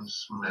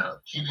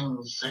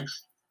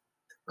Keating6,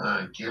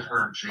 Get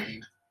Her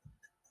Jade.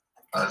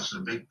 It's a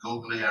big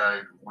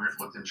googly-eyed,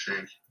 weird-looking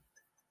chick.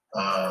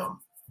 More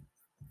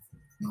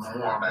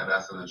on that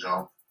after the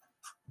jump.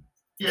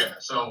 Yeah,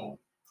 so,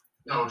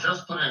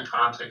 just put in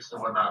context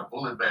and whatnot,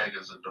 bullet bag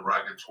is a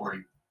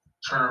derogatory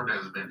term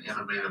that has been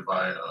innovated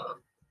by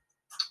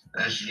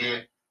as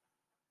yet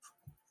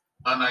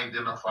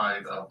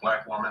unidentified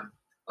Black woman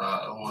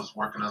who was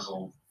working as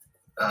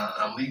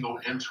a legal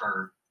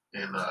intern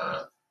in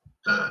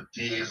the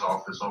DA's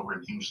office over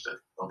in Houston.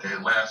 Okay,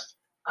 last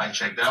I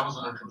checked, that was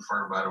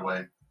unconfirmed, by the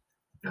way.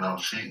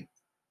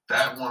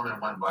 That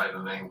woman went by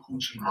the name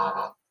Hoochie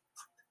Mama,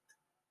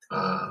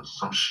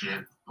 some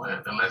shit.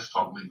 And let's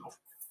talk legal.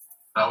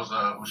 That was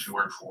who she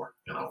worked for,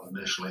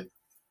 initially.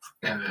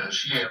 And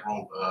she had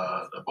wrote,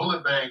 the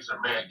bullet bags are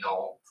mad,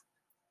 y'all.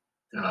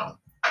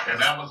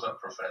 And that was a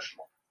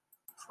professional,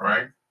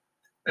 right?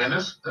 And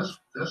this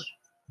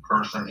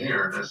person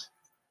here, this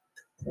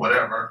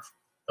whatever,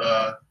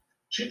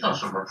 she comes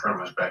from a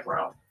privileged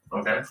background,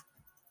 okay?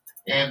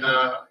 And,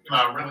 I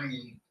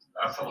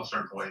feel a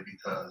certain way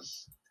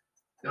because,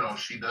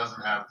 she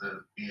doesn't have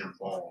to be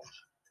involved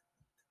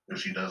if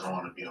she doesn't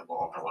want to be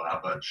involved or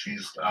whatnot, but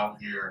she's out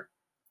here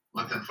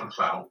looking for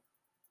clout.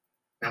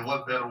 And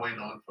what better way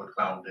to look for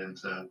clout than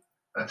to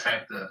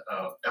attack the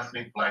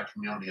ethnic Black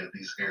community of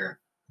these here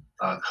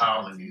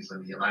colonies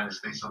in the United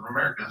States of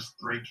America? It's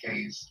 3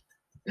 Ks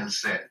in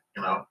set,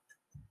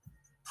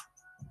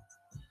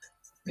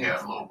 Yeah,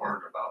 a little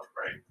burned about it,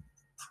 right?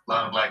 A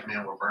lot of Black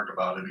men were burned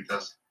about it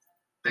because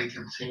they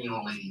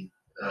continually,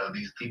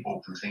 these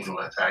people continue to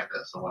attack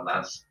us and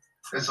whatnot.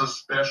 It's a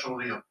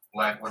specialty of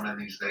Black women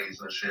these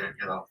days and shit,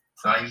 And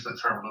I use the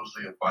term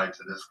loosely applied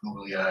to this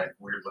googly-eyed,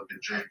 weird-looking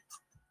chick.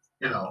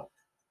 I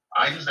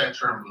use that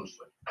term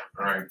loosely,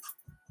 all right?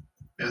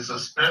 It's a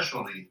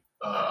specialty.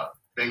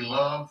 They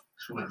love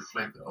to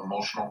inflict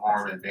emotional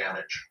harm and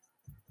damage.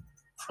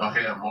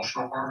 Okay,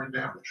 emotional harm and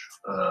damage.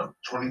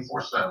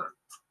 24/7.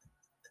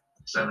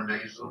 7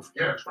 days,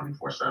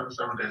 24/7,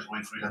 7 days a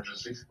week,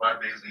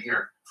 365 days a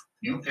year.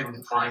 You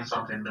can find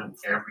something new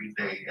every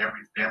day, damn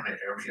near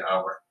every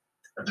hour,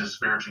 of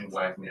disparaging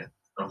Black men.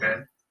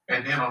 Okay,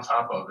 and then on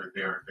top of it,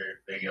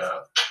 they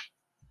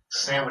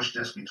sandwich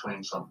this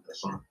between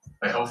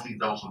a healthy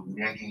dose of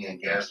negging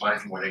and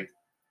gaslighting, where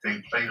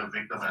they play the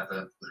victim at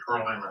the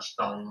hurling a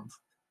stone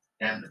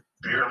and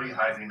barely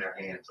hiding their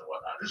hands and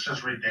whatnot. It's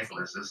just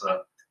ridiculous. It's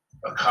a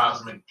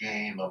cosmic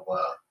game of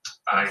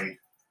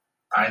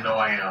I know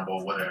I am,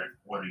 but what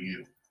are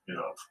you?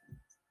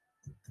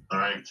 All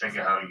right, take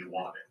it how you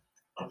want it.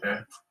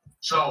 Okay.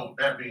 So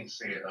that being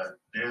said,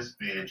 this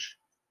bitch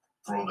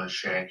wrote a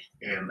check,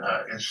 and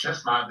it's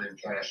just not been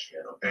cashed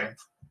yet. Okay,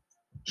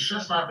 it's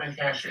just not been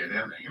cashed yet,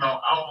 and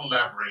I'll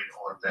elaborate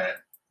on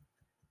that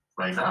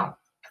right now.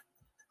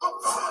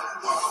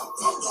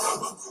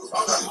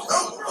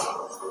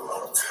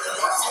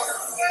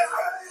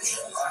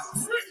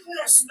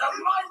 Witness the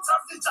might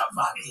of the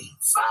Javani.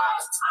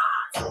 First time.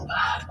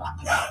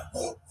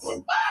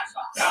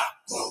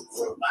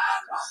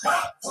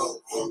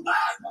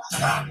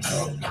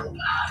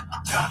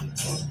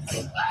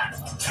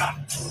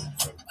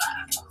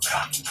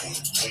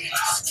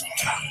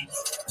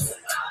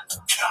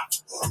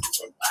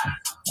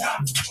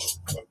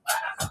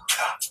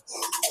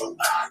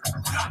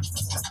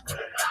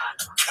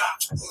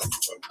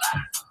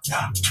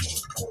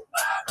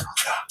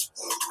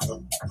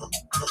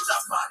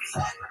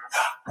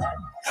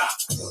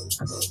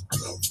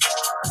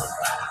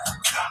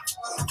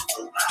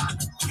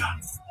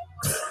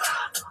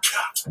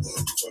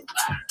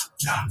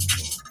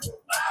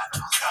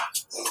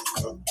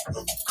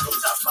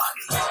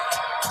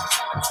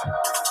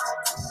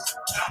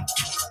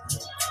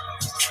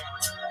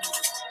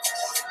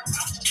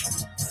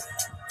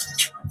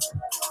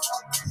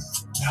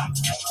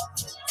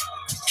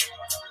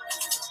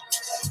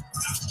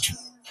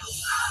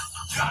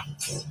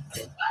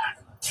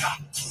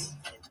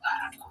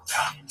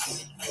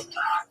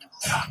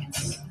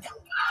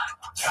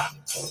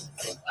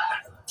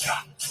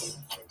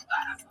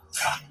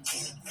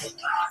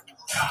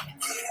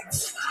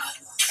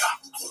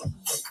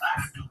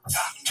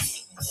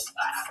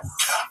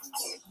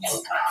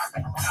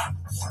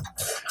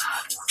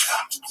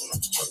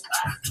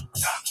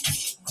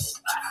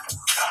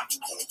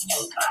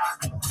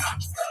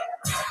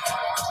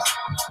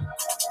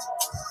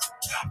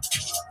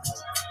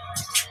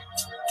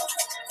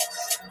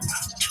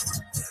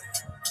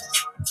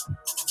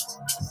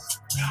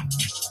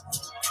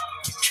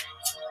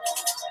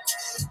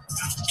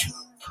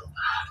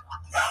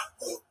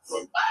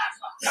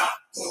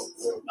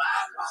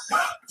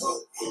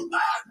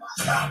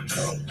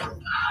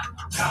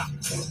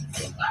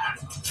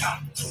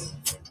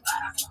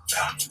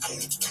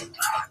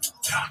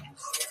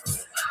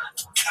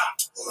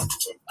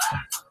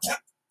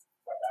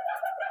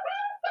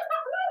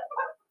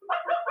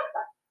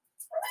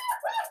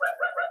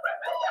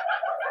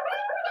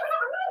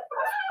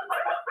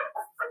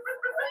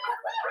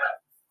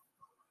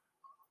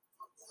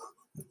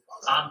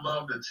 I'd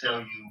love to tell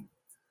you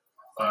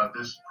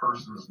this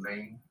person's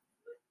name,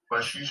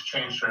 but she's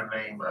changed her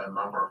name a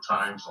number of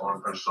times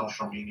on her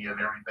social media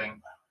and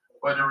everything,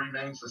 but it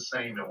remains the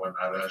same and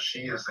whatnot.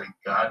 She is a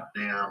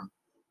goddamn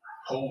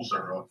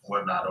poser or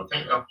whatnot,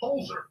 okay? A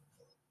poser.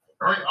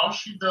 All right? All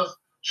she does,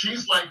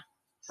 she's like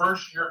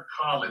first year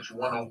college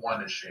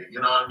 101 and shit.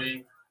 You know what I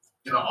mean?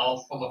 You know,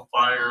 all full of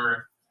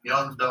fire,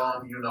 young,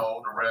 dumb, you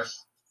know, the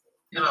rest,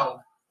 you know,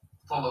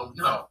 full of,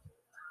 you know.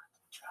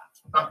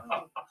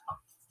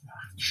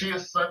 She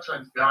is such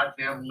a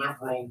goddamn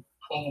liberal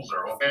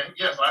poser, okay?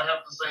 Yes, I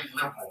have to say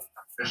liberal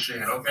and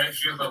shit, okay?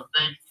 She is a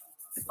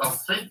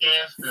fake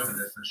ass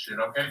feminist and shit,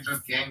 okay?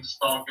 Just gang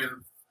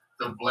stalking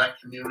the black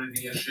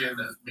community and shit,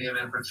 and men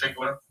in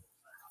particular,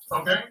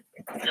 okay?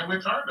 And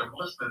we're tired of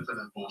listening to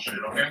this bullshit,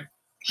 okay?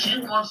 She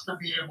wants to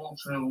be able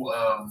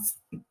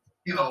to,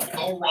 you know,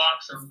 throw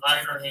rocks and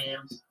hide her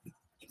hands.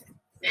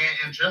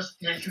 And just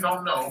in case you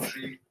don't know,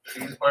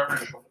 she's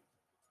biracial.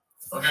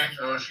 Okay,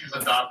 so she's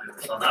adopted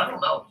or something. I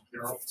don't know,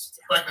 you know. It's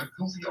like a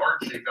goofy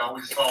art chick I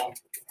always saw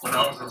when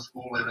I was in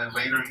school and in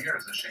later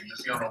years and shit. You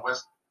see on the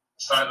west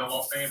side of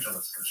Los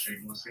Angeles and shit.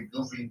 You see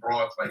goofy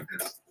broads like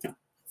this. All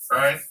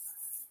right?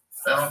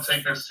 I don't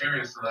take her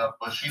serious enough,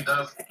 but she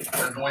does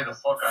annoy the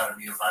fuck out of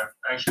me. I've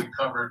actually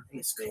covered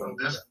this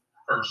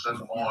person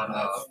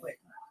on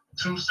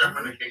 2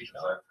 separate occasions.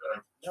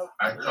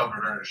 I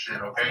covered her and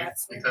shit, okay?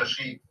 Because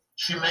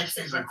she makes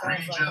these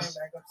egregious,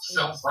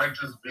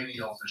 self-righteous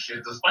videos and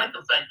shit, despite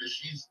the fact that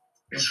she's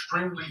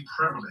extremely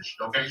privileged,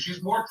 okay?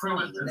 She's more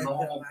privileged than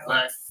normal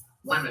black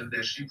women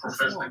that she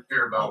professes to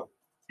care about,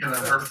 you know,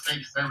 her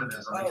fake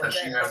feminism, because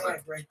she has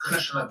a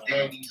cushion of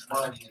daddy's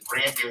money and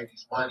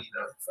granddaddy's money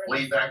to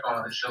lay back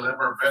on, and she'll live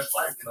her best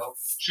life, you know?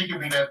 She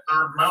could be that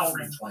third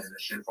Maori twin and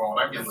shit for all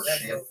I give a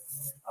shit,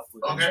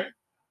 okay?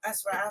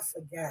 That's why I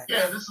forgot.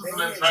 Yeah, this is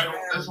an entitled.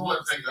 This is what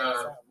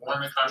one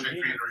of the content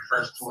creator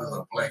refers to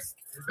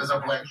as a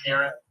black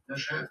Karen and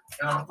shit.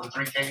 You know, with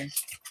 3 Ks.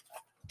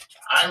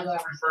 I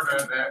won't refer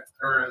to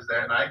her as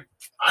that. And I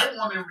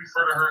want to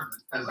refer to her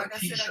as a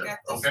Keisha,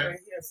 okay?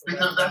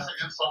 Because that's an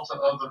insult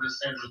to other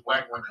misandrous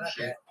black women and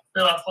shit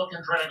that I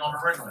fucking drag on the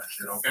regular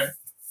shit, okay?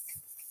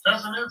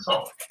 That's an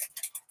insult.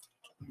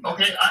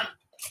 Okay,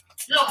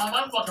 on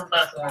my fucking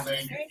platform,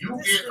 man, you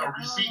get a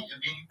receipt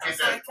and then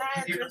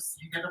you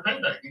get the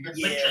payback. You get a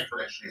paycheck for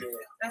that shit.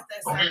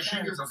 Okay, she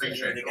gets a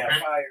paycheck, okay?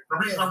 The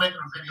reason I'm making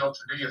a video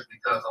today is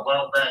because a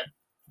while back,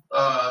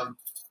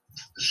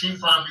 she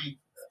finally,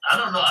 I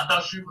don't know, I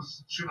thought she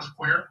was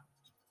queer.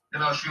 You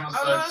know, she was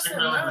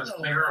signaling as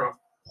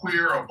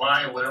queer or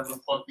bi or whatever the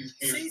fuck these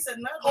kids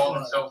call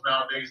themselves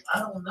nowadays. I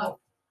don't know.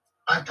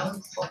 I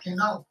don't fucking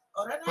know.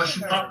 But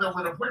she popped up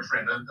with a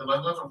boyfriend,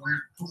 another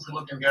weird, goofy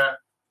looking guy,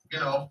 you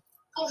know,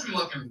 goofy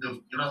looking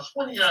dude, you know,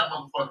 squinty-eyed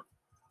motherfucker.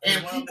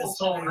 And people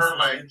told her,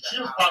 like, she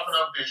was popping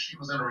up that she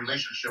was in a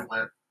relationship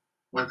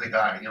with the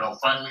guy, you know,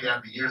 finally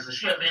after years. And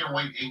she had made him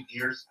wait 8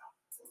 years,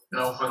 you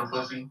know, for the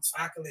pussy.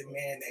 Chocolate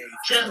mayonnaise.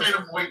 She had made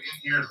him wait 8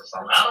 years or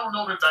something. I don't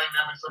know the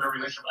dynamics of the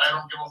relationship. I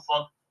don't give a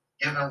fuck,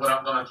 given what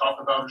I'm going to talk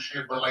about and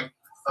shit. But, like,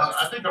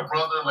 I think a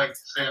brother, like,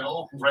 said,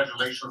 oh,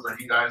 congratulations, or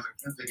you guys are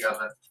cute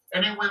together.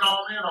 And they went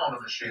all in on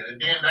him and shit. And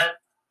then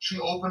she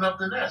opened up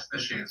the nest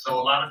and shit. So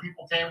a lot of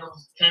people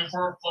came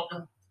for a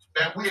fucking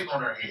that wig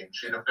on her head and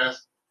shit, if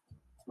that's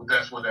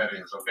what that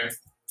is, okay?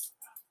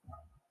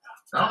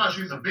 I don't know,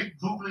 she's a big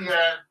googly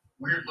eyed,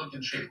 weird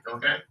looking chick,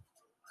 okay?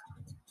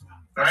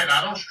 Right?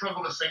 I don't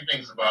struggle to say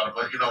things about it,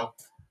 but you know,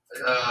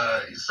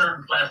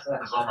 certain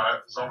platform is on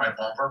my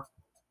bumper.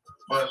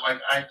 But like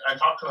I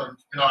talked to,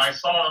 you know, I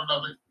saw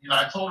another, you know,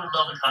 I told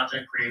another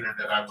content creator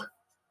that I would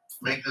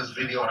make this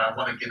video and I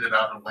want to get it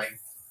out of the way.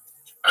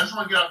 I just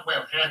want to get out of the way.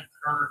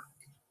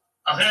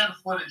 I've had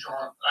footage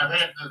on, I've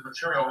had the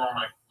material on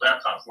my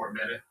laptop for a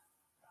minute,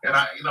 and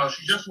you know,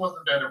 she just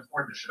wasn't that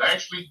important. She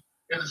actually,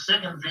 in the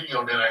second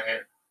video that I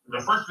had, in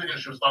the first video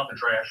she was talking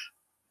trash,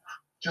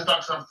 just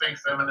talking some fake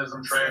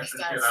feminism trash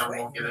and shit. I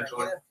won't get into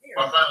it. If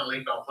I find a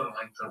link, I'll put a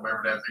link to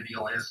wherever that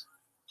video is.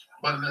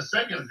 But in the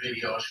second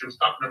video, she was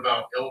talking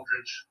about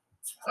Eldridge.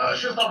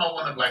 She was talking about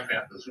one of the Black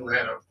Panthers who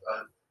had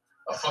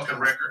a fucking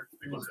record. I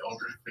think it was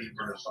Eldridge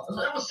Cleaver or something.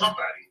 It was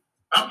somebody.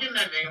 I'm getting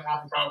that name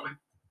wrong probably.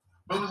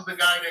 But it was the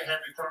guy that had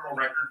the criminal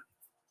record.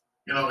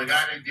 You know, the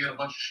guy that did a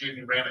bunch of shit.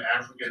 He ran to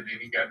Africa and then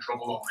he got in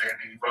trouble over there and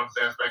then he brought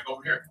his ass back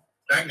over here.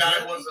 That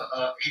guy was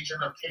an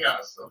agent of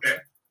chaos, okay?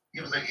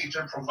 He was an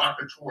agent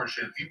provocateur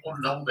shit. People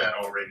know that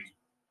already.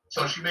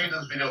 So she made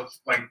this video,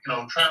 like, you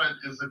know, trying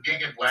to, is a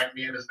dig at black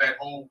men, is that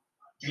whole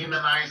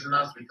demonizing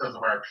us because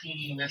of our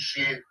peen and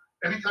shit.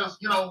 And because,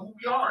 you know, who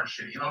we are and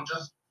shit. You know,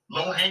 just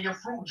low-hanging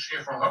fruit and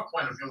shit from her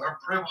point of view, her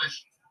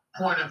privileged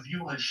point of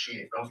view and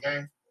shit,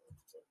 okay?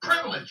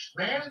 Privileged,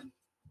 man.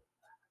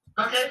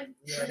 Okay?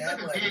 Yeah, She's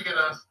gonna dig at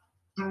us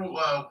through,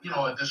 you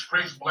know, a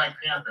disgraced Black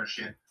Panther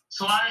shit.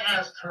 So I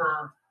asked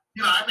her,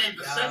 you know, I made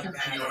the second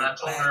video and I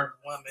told her,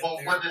 well,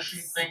 what does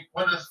she think?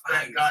 What does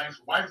that guy's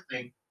wife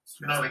think?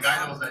 You know, the guy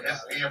that was an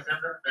SA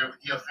offender,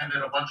 he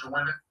offended a bunch of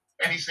women,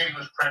 and he said he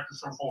was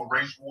practicing for a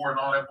race war and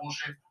all that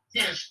bullshit.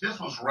 Yes, this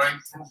was right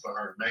through for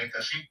her, man,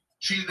 because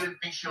she didn't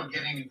think she'll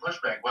get any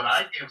pushback. But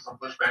I gave some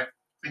pushback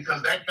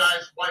because that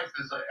guy's wife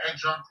is an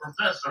adjunct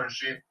professor and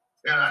shit,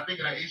 and I think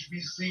at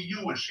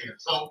HBCU and shit.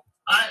 So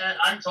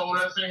I told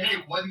her, I said,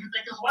 hey, what do you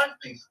think his wife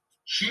thinks?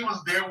 She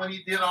was there when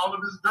he did all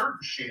of his dirt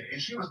and shit,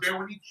 and she was there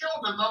when he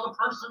killed another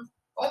person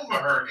over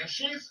her, and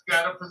she's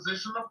got a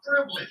position of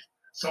privilege.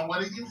 So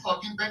what do you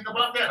fucking think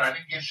about that? I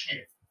didn't get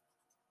shit.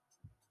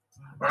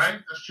 All right?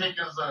 This chick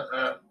is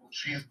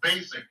she's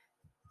basic.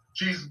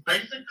 She's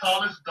basic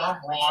college dumb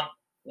broad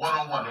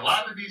 101. A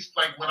lot of these,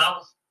 like when I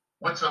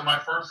went to my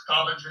first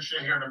college and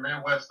shit here in the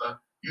Midwest,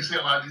 you see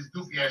a lot of these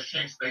goofy ass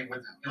chicks, they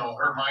with, you know,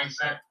 her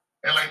mindset.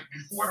 And like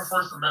before the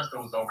first semester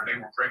was over, they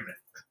were pregnant.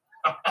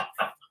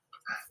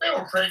 They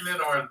were pregnant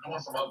or doing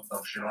some other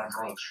dumb shit on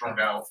drugs, strung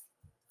out,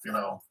 you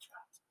know.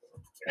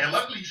 And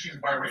luckily she's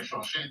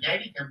biracial. Shit,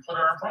 daddy can put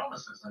her in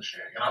promises and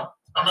shit, you know.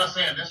 I'm not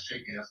saying this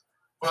chick is,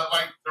 but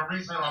like the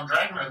reason I'm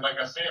dragging her, like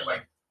I said,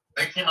 like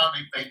they came out,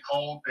 they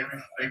called,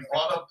 they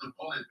brought up the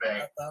bullet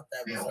bag. I thought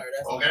that was deal, her.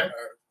 That's okay? her.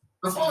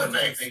 The bullet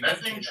bag thing.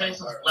 That thing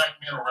chases black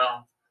men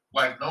around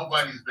like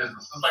nobody's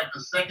business. It's like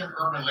the second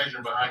urban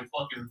legend behind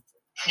fucking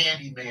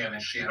Candyman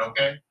and shit,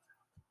 okay?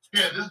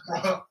 Yeah, this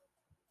broad,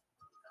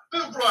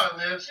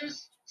 man,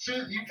 she's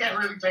you can't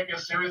really take her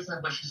seriously,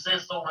 but she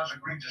says so much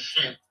egregious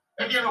shit.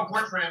 And then her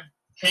boyfriend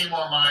came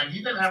online. He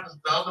didn't have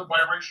the other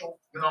biracial,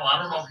 you know,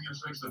 I don't know if he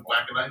was mixed with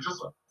black and white,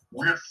 just a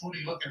weird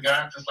fruity looking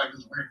guy, just like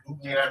this weird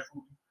googly eyed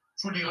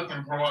fruity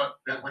looking broad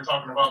that we're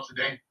talking about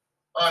today.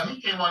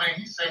 He came on and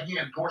he said he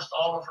endorsed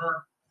all of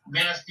her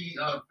nasty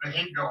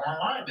behavior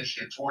online and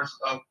shit towards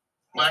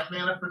black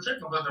men in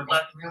particular, the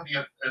black community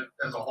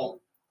as a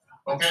whole.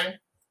 Okay?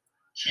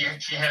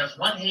 She has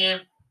one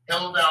hand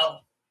held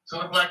out to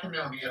the black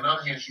community, and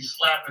another hand she's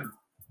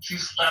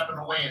slapping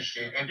away and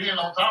shit. And then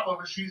on top of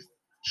it,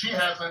 she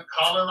has a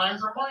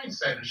colonizer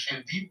mindset and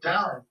shit deep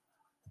down.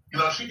 You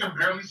know, she can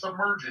barely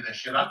submerge it and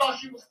shit. I thought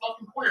she was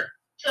fucking queer.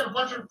 She had a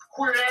bunch of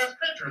queer ass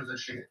pictures and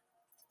shit.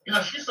 You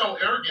know, she's so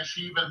arrogant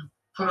she even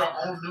put her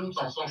own nudes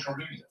on social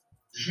media.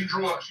 She's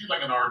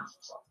like an artist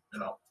or something, you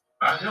know.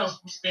 You know,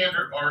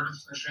 standard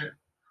artists and shit.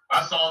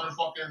 I saw the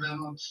fucking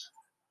nudes.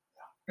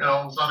 You know,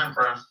 I was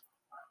unimpressed.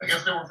 I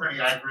guess they were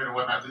pretty accurate or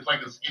whatnot. It's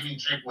like a skinny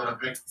chick with a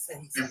big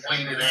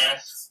deflated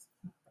ass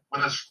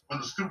with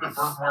a stupid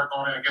birthmark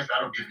on it. I guess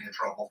that'll get me in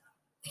trouble.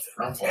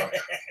 I'm fucked.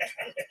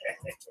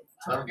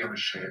 I don't give a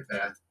shit,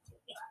 man.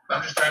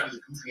 I'm just tired of this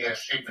goofy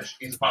ass chick that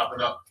keeps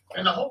popping up.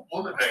 And the whole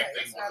bullet bag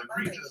thing was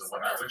egregious and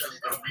whatnot, which is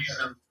the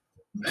reason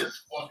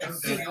this fucking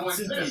video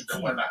exists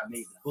and whatnot.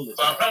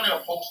 So I probably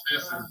will post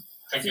this and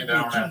take it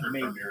down after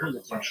premiere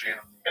or some shit.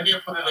 And then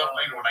put it up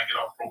later when I get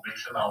off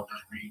probation. I'll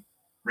just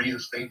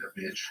reinstate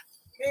the bitch.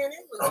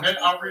 Okay,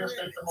 I'll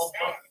reinstate the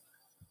motherfucker.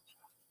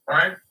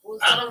 Alright?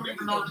 I don't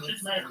even know the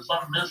chick's name. It's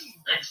some Miss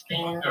X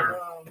King or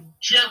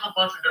she has a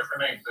bunch of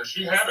different names. And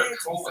she had a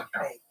troll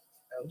account.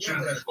 She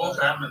was exposed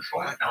to having a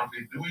troll account.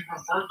 They do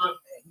even further,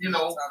 you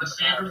know, the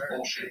Sanders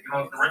bullshit, you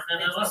know,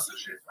 directing it us and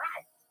shit.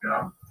 You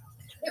know?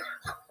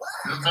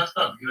 It's messed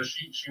up. You know,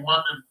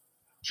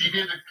 she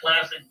did the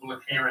classic Bullet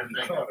Karen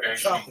thing, okay?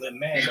 She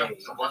did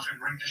a bunch of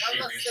egregious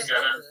shit,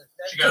 and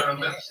she got her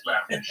lips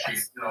slapped and shit.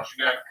 You know, she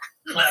got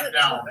clapped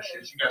down and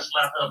shit. She got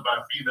slapped up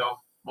by females,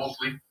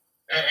 mostly.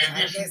 And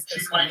then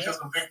she claimed she was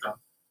a victim.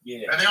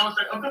 Yeah. And they always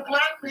say, oh, the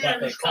black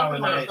man is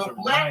fucking with us. The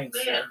black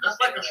man. That's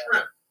like a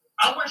script.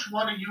 I wish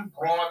one of you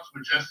broads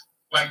would just,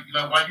 like, you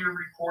know, while you're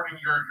recording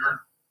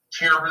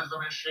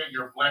terrorism and shit,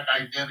 your black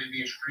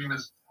identity,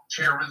 extremist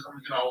terrorism,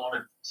 on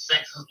a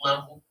sexist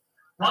level.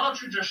 Why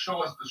don't you just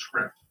show us the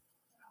script?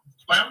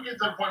 Like, I'm getting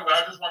to the point where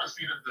I just want to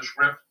see the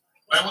script.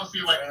 I want to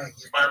see like a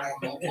spiral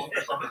notebook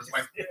or something that's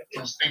like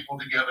some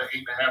stapled together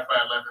 8.5 by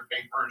 11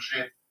 paper and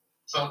shit.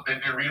 So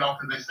that they read off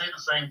because they say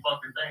the same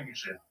fucking thing and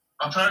shit.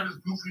 I'm tired of this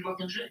goofy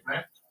looking shit,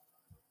 man.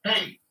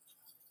 Hey,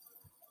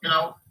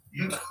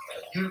 you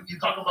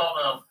talk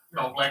about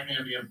black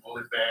men being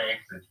bullet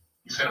bags and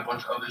you said a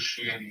bunch of other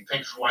shit and you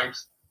take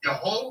swipes. Your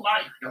whole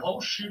life, your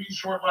whole shitty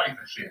short life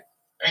and shit.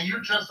 And you're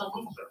just a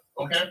loser,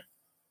 okay?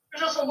 You're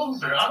just a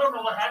loser. I don't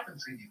know what happened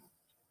to you.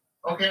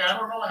 Okay, I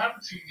don't know what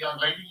happened to you, young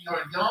lady. You're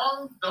a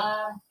young,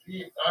 dumb,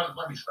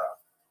 let me stop.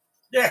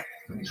 Yeah.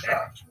 Let me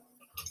stop.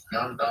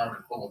 Young, dumb,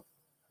 and full of,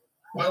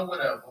 well,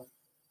 whatever.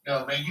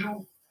 May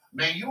you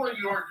and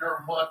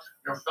your mutt,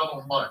 your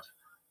fellow mutt,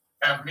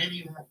 have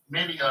many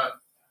puppies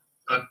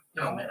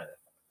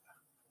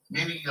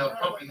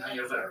in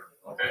your litter.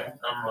 Okay,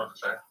 I'm about to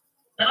say.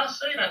 And I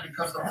say that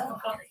because the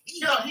motherfucker,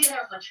 he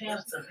has a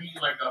chance to be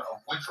like a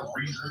voice of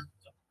reason,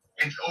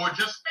 or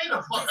just stay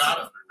the fuck out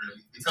of it,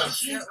 really, because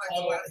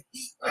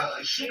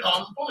she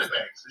calls bullet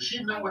bags, and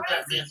she knew what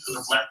that meant to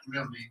the black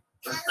community,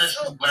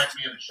 especially black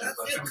men and shit.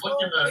 So she was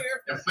looking to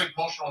inflict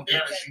emotional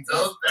damage. She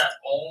does that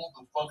all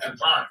the fucking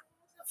time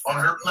on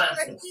her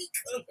platform.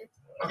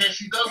 Okay,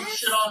 she does this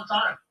shit all the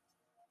time.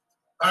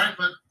 All right,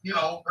 but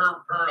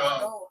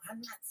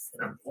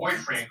her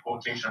boyfriend,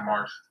 quotation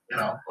marks,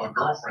 or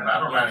girlfriend. I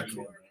don't know how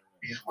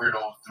these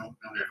weirdos do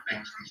their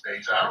things these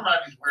days. I don't know how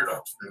these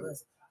weirdos do.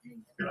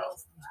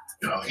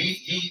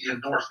 He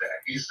endorsed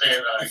that. He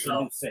said,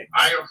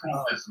 I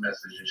approve this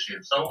message and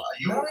shit. So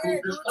you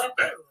approve this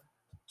clapback.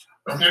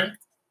 Okay?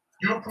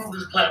 You approve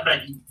this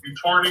clapback, you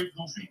retarded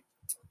goofy.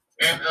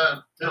 And,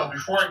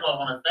 before I go, I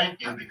want to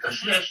thank you because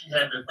she actually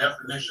had the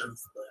definition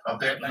of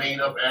that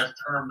made-up ass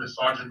term,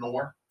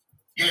 misogynoir.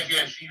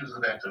 Yeah, she uses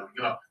that too.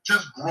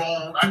 Just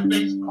grown. I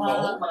face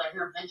grown when I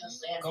hear bitches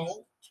saying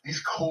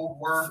these code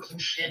words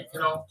and shit, They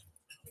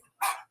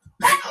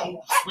code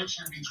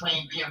switching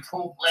between being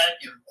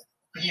pro-black and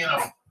being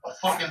a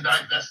fucking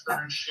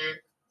divester and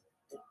shit.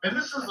 And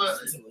this is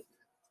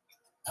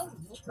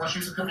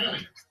she's a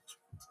chameleon.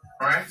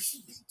 Right?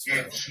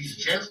 Yeah, she's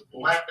just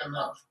black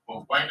enough,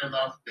 but white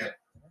enough that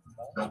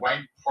the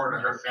white part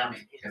of her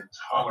family can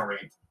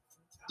tolerate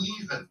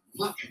even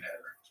looking at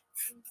her.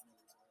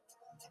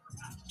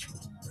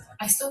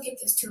 I still get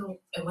this too,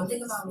 and one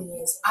thing about me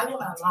is I will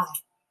not lie.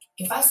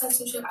 If I said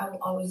some shit, I will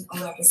always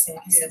on record say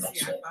I said that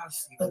shit.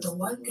 But the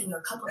one thing or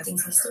a couple of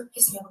things that still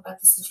piss me off about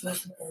this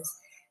situation is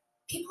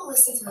people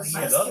listen to this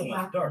light-skinned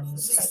black woman.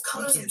 This is like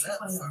colors of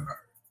 2.0.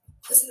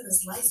 Listen to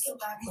this light-skinned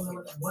black woman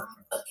with a one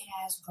fucking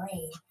ass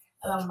brain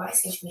about my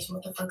situation,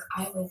 what the fuck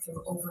I went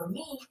through over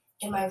me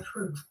and my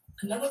proof.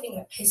 Another thing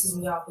that pisses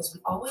me off is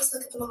we always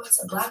look at the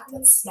moments a black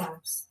woman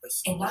snaps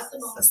and not the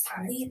moments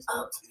that lead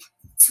up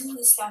to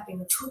the snapping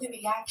or to the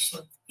reaction.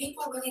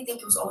 People really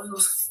think it was only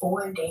those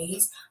 4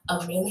 days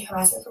of mainly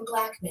harassment from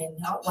black men,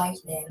 not white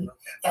men,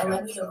 that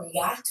led me to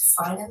react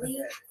finally.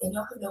 Then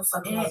y'all have no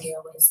fucking idea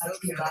what it's like to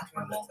be a black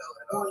woman,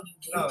 or you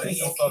do because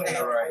you don't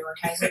care about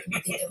prioritizing. You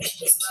think that we should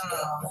just keep it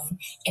all in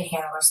and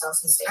handle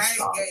ourselves and stay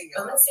strong.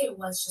 But let's say it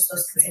was just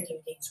those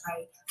consecutive days,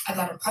 right? I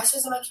got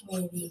oppressors in my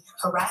community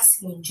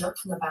harassing me and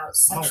joking about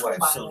sexual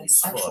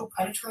violence, sexual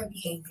predatory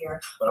behavior,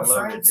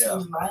 referring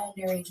to my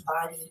underage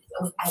body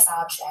as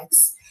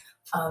objects,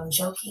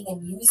 joking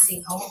and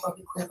using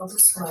homophobic, queerphobic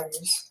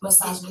slurs,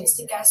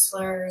 misogynistic ass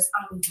slurs.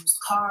 I'm a used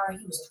car.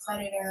 He was a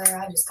predator.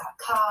 I just got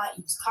caught.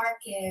 Used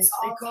carcass.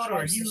 All kinds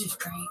of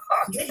shit, right?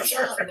 You're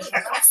joking and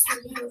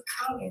harassing me with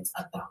comments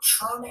about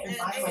trauma and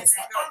violence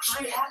that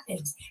actually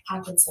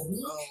happened to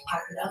me,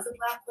 happened to other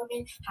black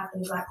women,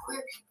 happened to black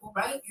queer people,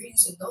 right? You're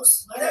using those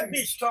slurs. That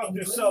bitch talked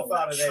herself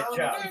out of that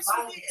job.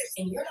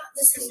 And you're not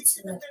listening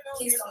to them.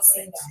 Please don't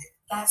say that.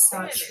 That's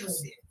not true.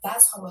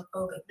 That's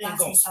homophobic.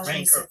 That's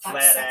misogynistic.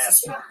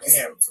 That's sexist. You're not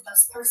listening to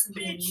this person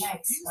being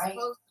nice, right?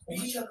 When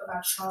we joke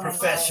about trauma,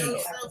 professional.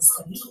 It happens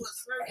to me.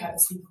 It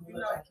happens to people who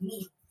look like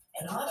me.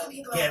 And all the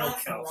people are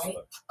laughing, right?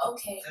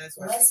 Okay, let's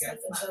make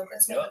a joke.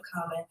 Let's make a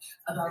comment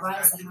about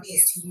violence that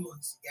happens to you.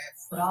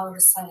 But all of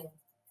a sudden,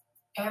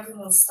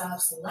 everyone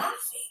stops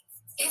laughing.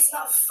 It's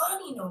not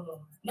funny no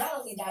more. Not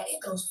only that,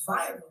 it goes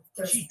viral.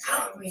 There's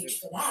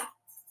outrage for that.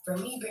 For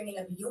me bringing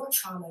up your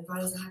trauma and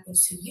violence that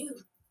happens to you.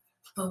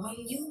 But when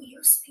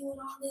you're spewing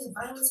all this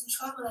violence and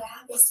trauma that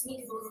happens to me,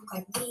 people who look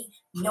like me,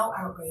 no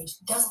outrage,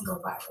 doesn't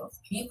go viral.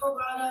 People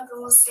brought up and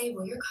will say,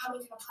 well, your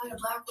comment can apply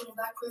to black women,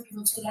 black queer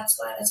people too, that's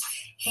why that's,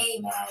 hey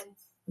man,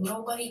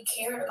 nobody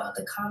cared about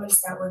the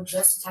comments that were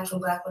just attacking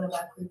black women,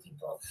 black queer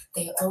people.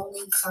 They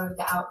only started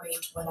the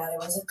outrage when there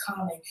was a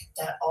comment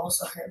that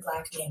also hurt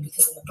black men,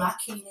 because in the black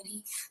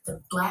community,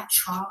 the black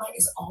trauma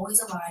is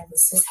always aligned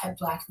with cishet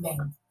black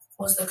men.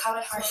 Was the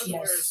comment harsh?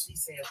 Yes.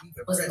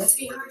 Was it meant to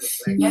be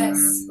harsh?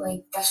 Yes.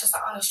 Like, that's just the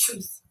honest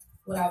truth.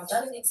 Would I have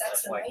done it the exact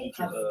same way?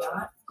 Probably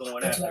not.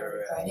 Did you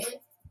ever regret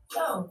it?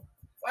 No.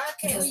 Why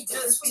can't we Because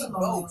this just was be a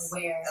moment both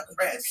where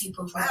oppressed?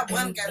 people who Why have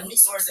one been gotta be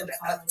against worse than the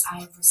the other? violence I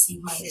have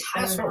received my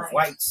That's entire her life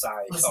white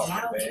side was talking,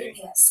 now babe. giving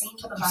me that same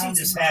type of You see violence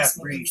this and harassment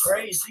half-breed themselves.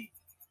 crazy.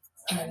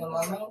 And in the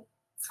moment,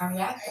 I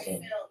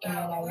reacted. And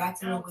I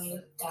reacted in a way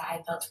that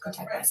I felt to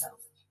protect myself.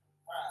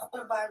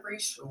 Other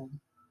biracial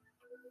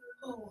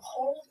who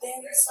hold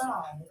that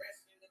aside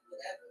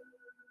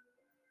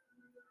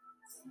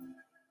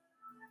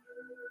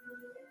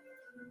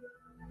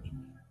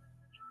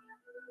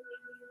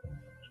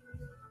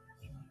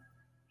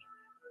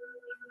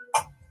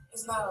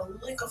is not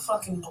a lick of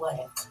fucking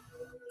black.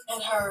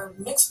 And her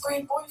mixed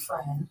breed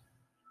boyfriend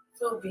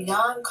feel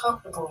beyond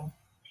comfortable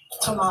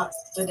to mock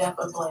the death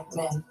of black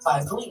men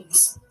by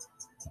police.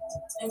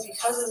 And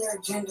because of their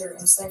gender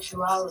and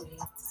sexuality,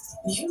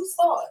 you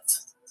thought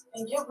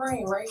in your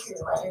brain right here,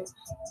 right,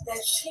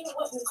 that she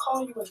wouldn't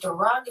call you a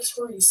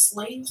derogatory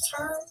slave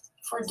term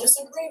for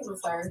disagreeing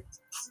with her.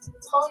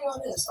 Call you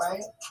on this,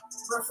 right?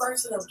 Refer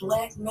to the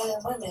black men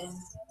and women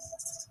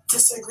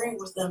disagreeing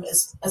with them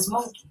as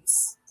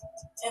monkeys.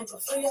 And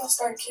before y'all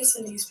start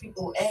kissing these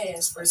people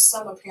ass for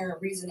some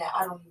apparent reason that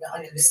I don't even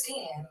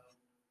understand,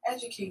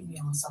 educate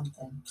me on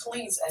something.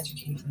 Please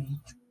educate me.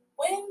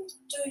 When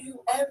do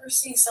you ever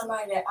see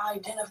somebody that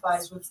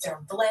identifies with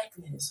their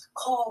blackness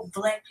call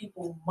black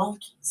people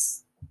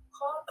monkeys?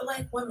 Call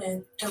black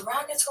women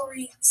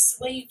derogatory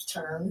slave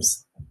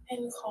terms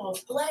and call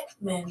black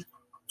men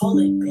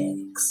bullet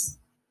bags?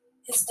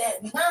 Is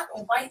that not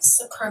white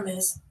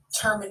supremacist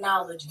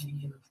terminology to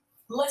you?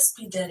 Let's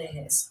be dead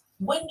ass.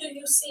 When do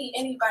you see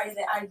anybody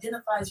that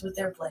identifies with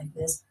their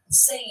blackness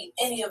say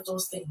any of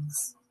those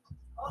things?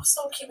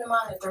 Also, keep in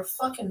mind that they're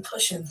fucking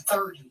pushing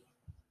 30.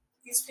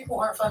 These people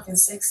aren't fucking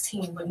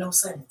 16 with no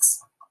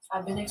sense.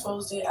 I've been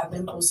exposed to it. I've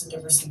been posted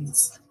the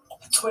receipts.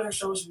 Twitter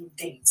shows you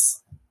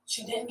dates.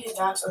 She didn't get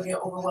doxxed or get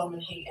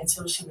overwhelming hate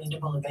until she made the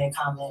bullet bag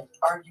comment.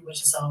 Argue with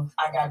yourself.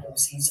 I got the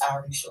receipts. I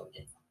already showed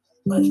it.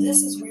 But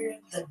this is where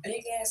the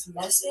big ass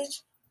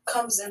message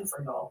comes in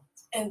for y'all.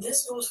 And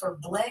this goes for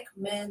black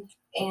men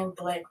and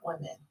black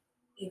women.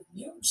 If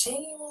you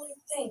genuinely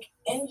think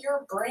in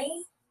your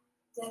brain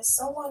that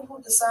someone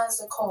who decides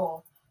to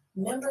call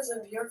members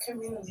of your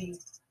community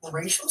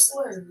racial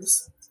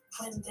slurs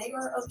when they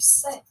are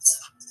upset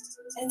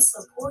in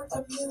support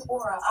of you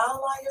or an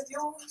ally of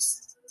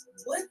yours,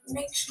 what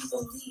makes you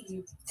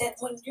believe that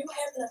when you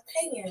have an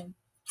opinion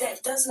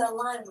that doesn't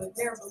align with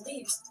their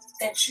beliefs,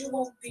 that you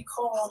won't be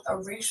called a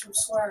racial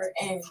slur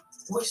and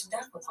wished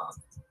death upon?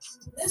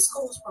 This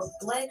goes for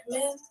black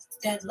men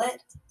that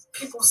let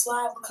people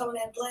slide for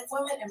coming at black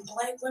women and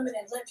black women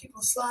that let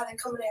people slide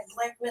and coming at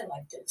black men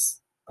like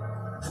this.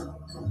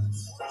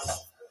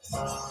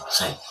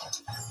 Say,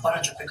 why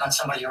don't you pick on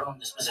somebody of your own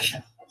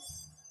disposition?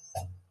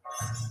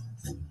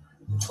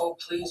 Oh,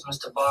 please,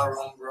 Mr.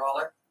 Barroom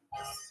Brawler.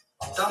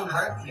 Don't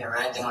hurt me or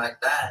anything like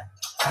that.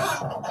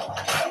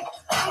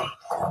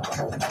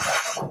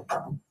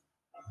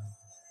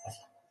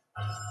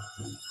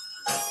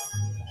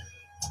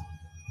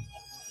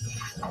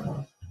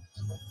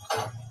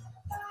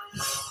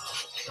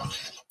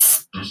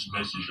 This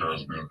message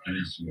has been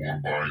paid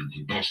for by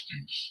the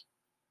Dusties.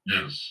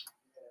 Yes,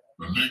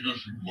 the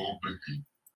niggas you love to hate.